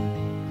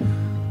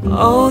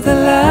 Oh, the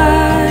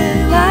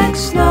lilac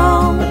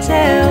snow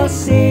tells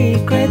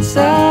secrets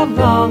of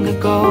long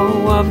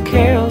ago, of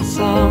carols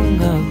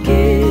sung, of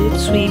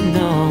gifts we've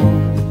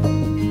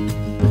known.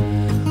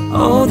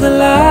 Oh, the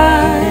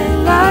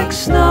lilac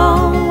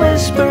snow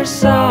whispers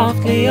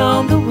softly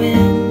on the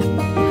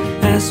wind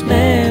as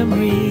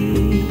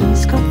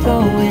memories come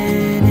flowing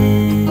in.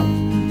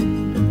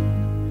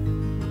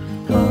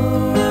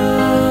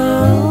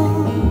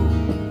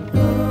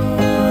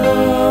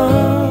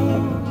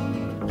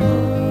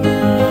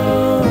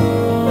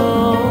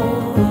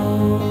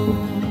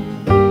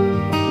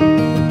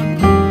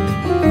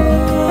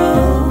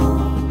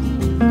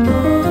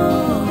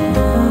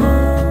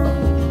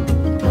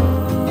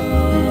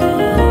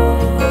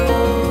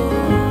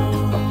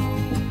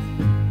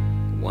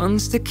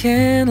 Once the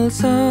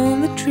candles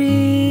on the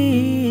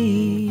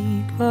tree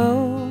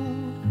glowed,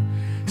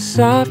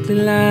 softly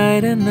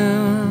lighting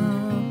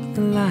up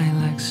the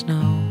lilac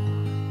snow.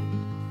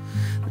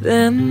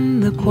 Then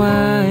the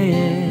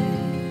quiet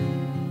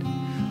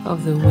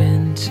of the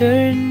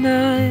winter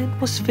night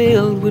was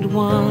filled with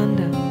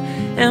wonder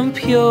and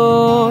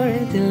pure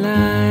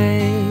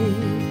delight.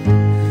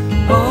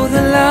 Oh,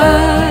 the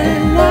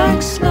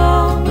lilac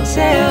snow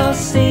tells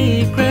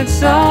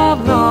secrets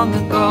of long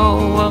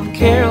ago, of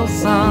carols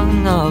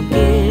sung, of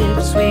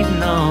gifts we've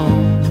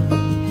known.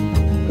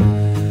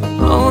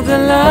 Oh, the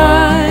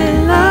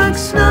lilac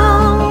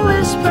snow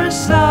whispers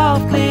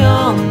softly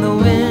on the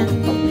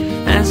wind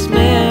as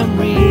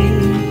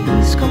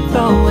memories come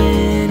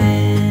flowing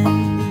in,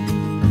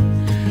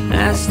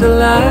 as the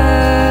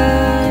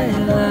lilac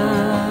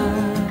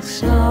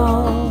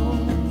snow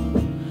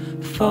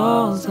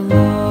falls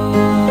alone.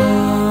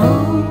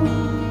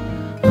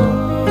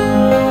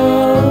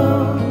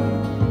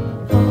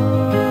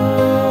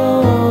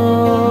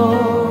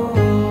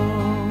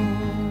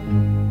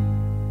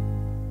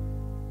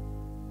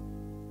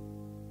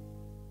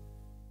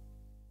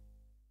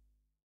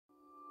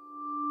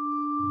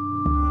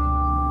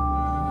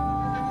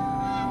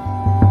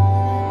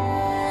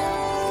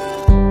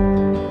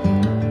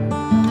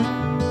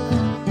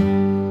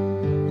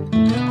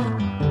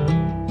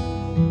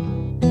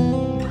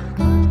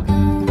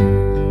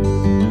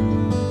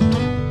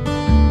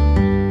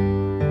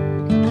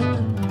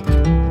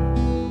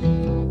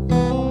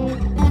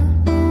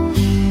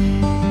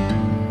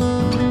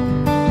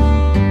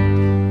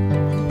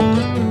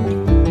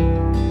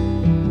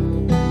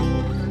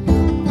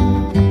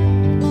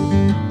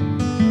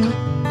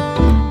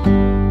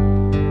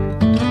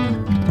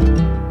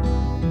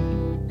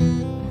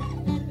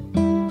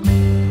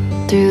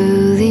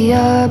 Through the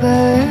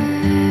arbor,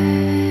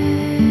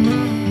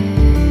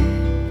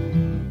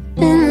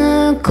 in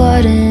the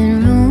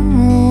garden room,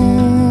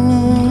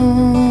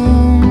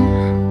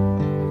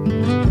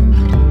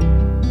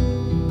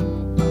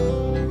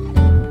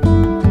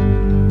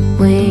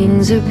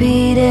 wings are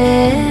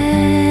beating,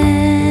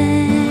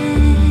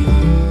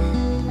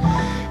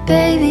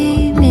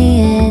 baby,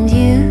 me and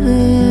you alone.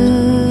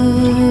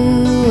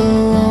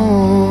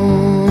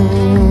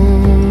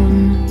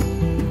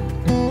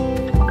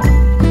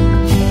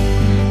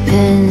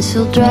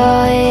 Pencil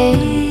drawing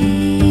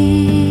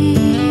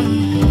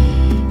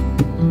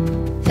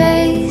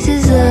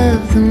phases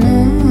of the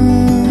moon,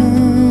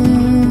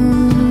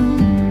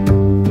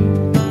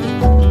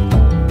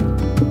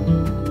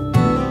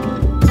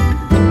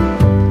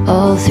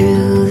 all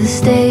through the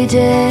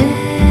stages,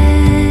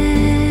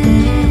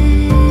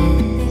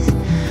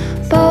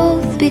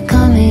 both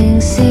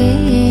becoming seen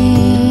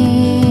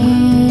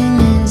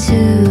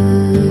into.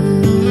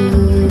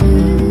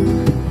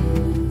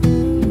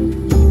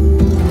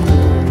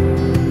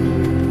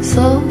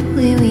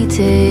 Slowly we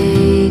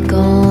take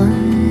on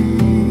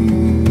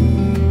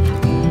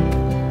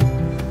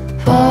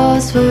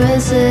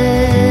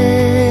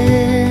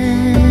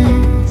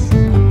phosphorescence,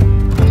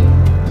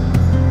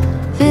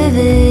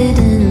 vivid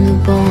in the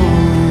bond,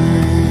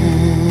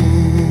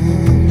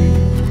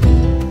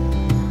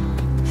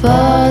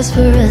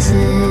 phosphorescence.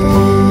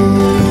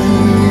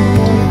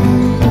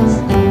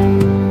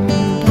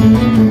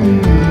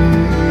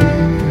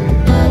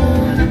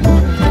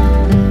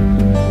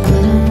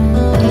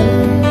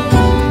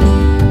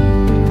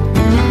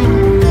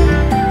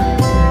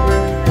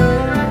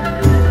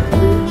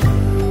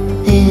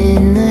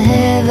 In the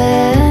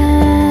heavens,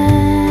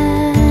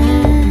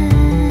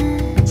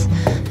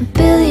 a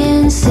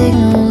billion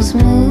signals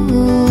move,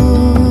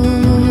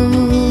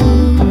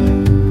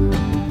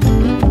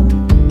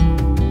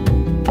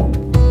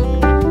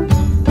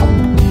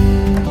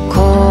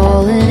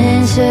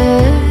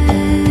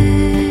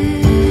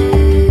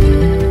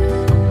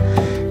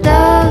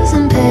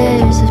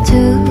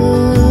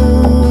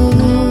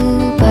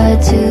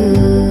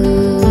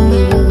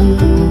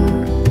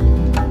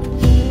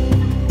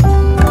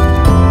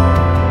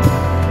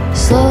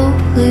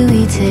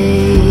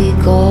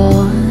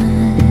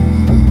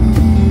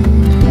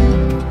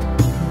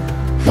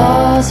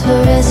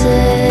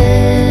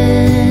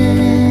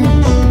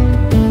 phosphorescence,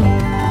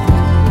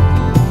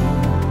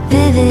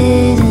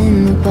 vivid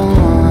in the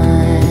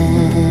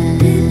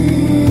bond,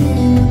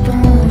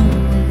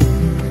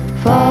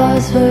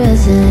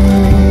 phosphorescence.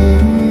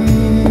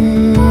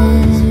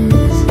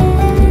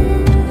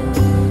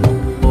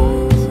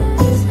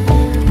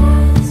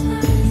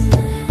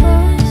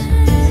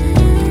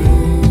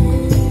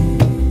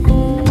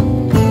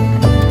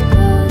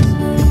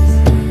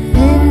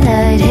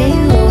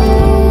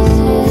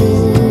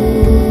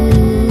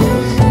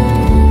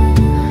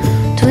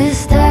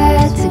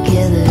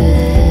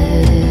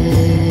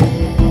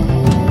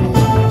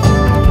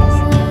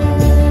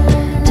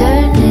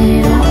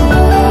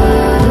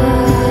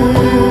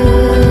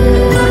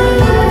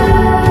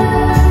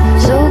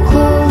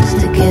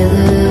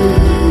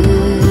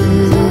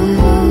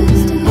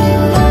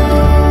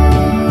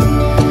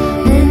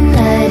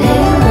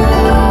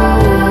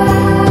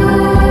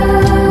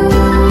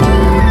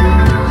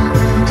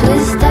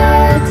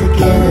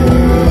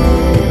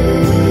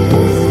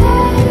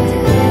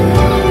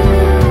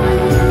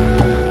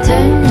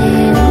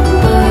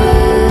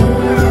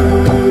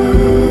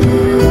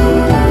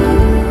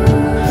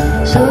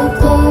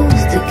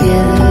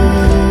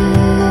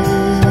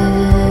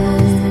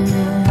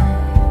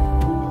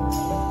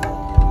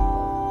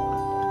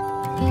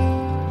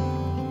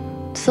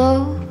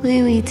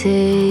 Slowly we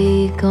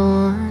take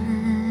on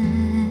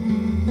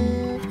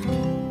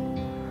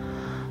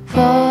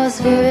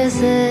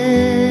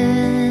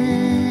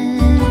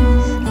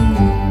phosphorescence,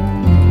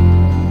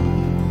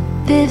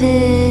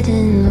 vivid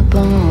in the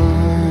bond,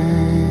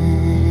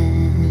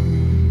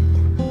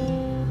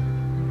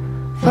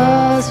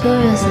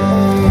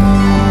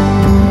 phosphorescence.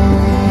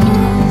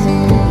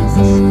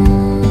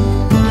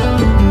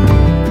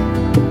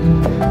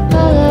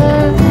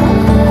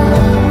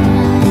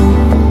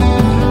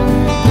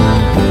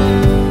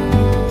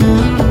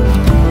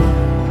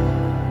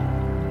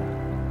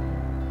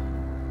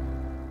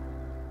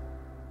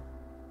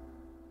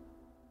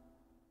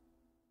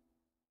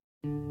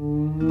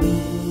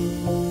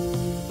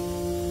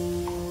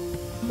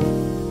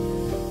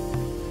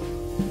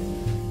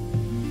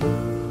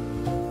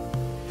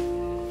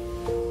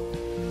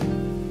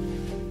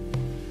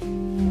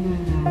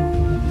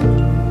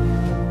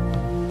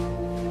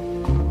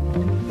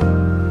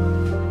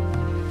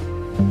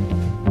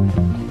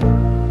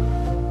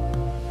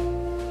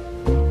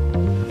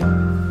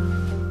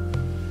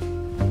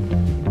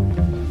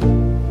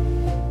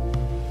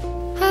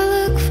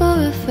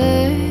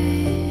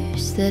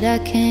 That I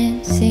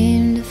can't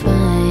seem to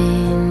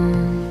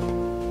find.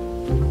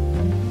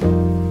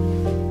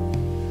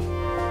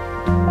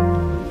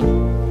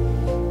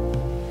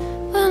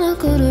 When I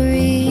go to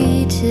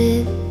reach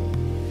it,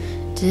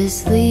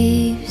 just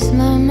leaves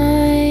my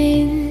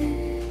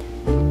mind.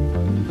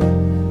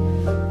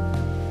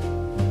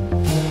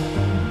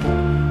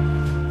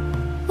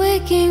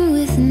 Waking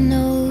with a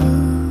note.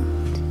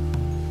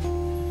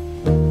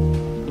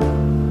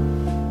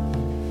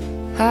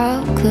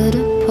 How could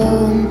a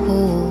poem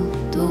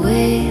hold the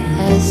way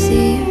I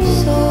see your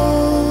soul?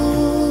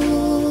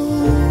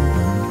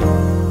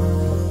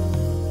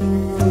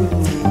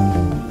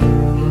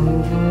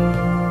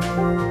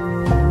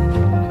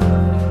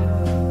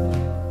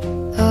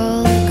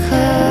 All the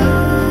color,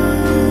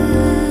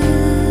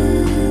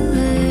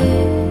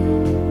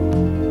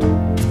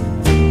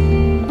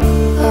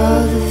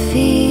 all the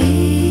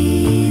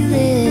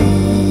feeling,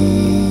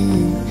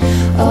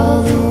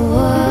 all the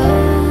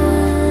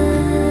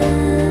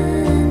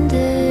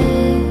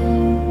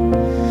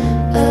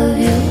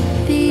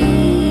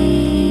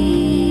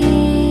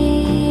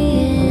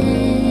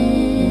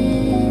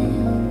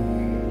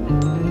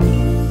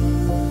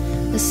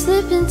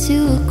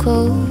into a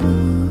cold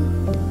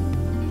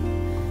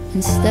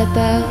and step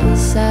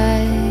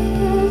outside.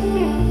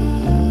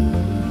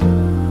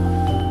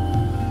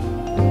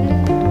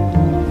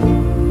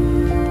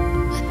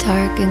 A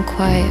dark and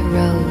quiet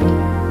road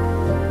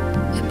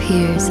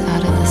appears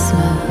out of the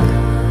smoke.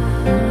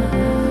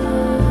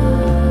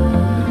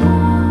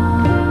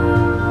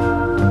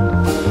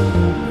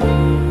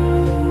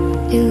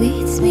 It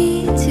leads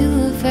me to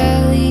a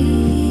valley,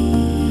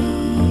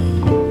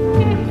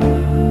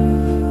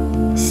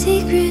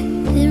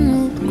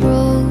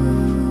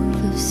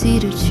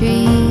 cedar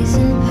trees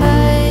and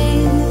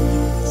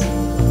pines.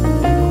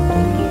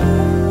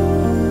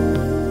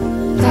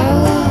 I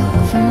walk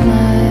for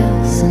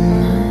miles and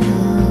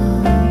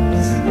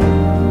miles.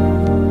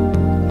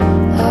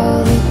 All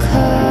the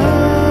cars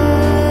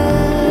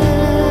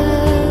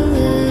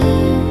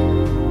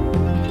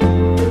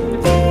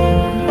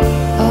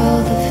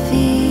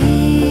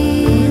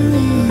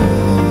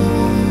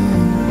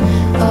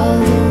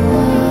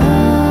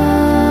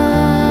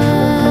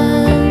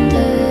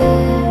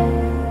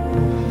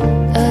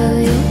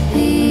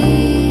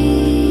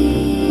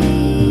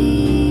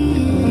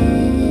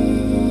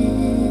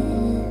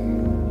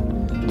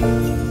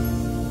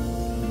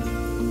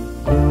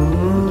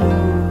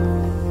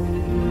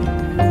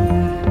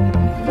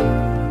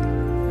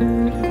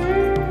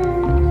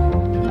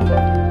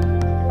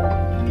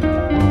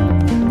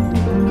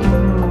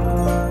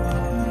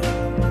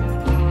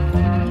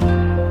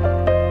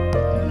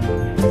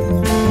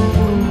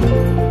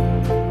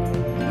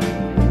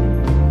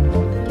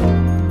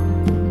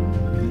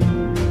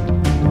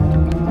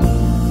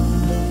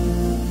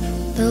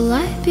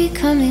light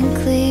becoming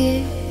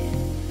clear,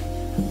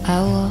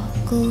 I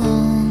walk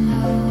along.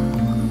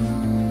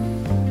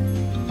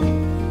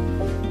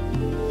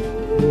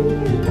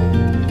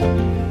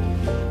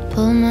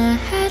 Pull my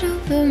hat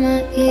over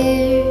my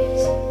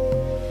ears,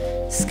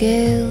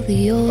 scale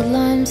the old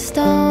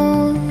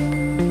limestone.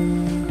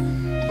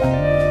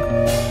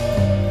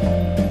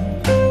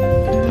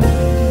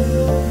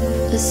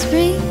 A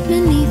spring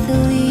beneath the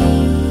leaves,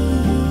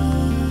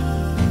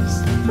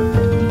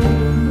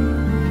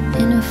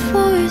 in a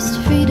forest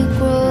free to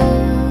grow,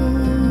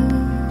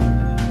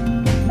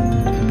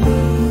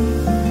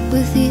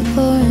 with the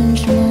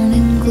orange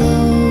morning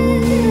glow,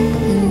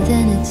 and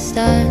then it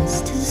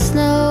starts to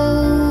snow.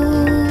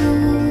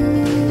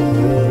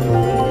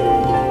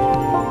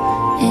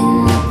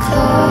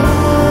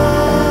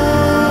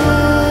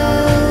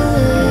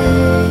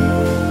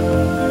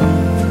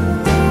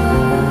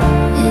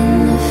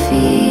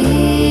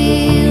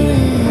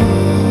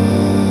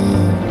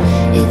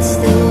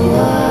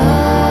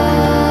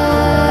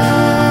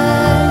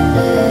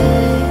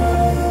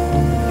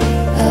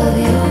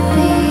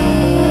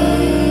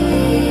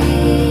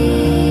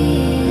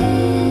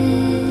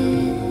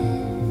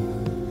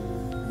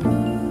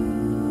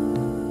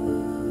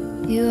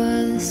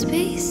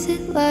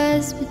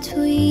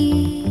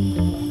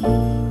 Between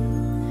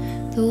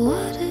the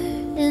water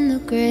and the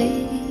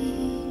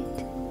great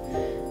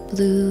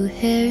blue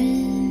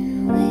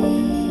heron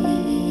wing.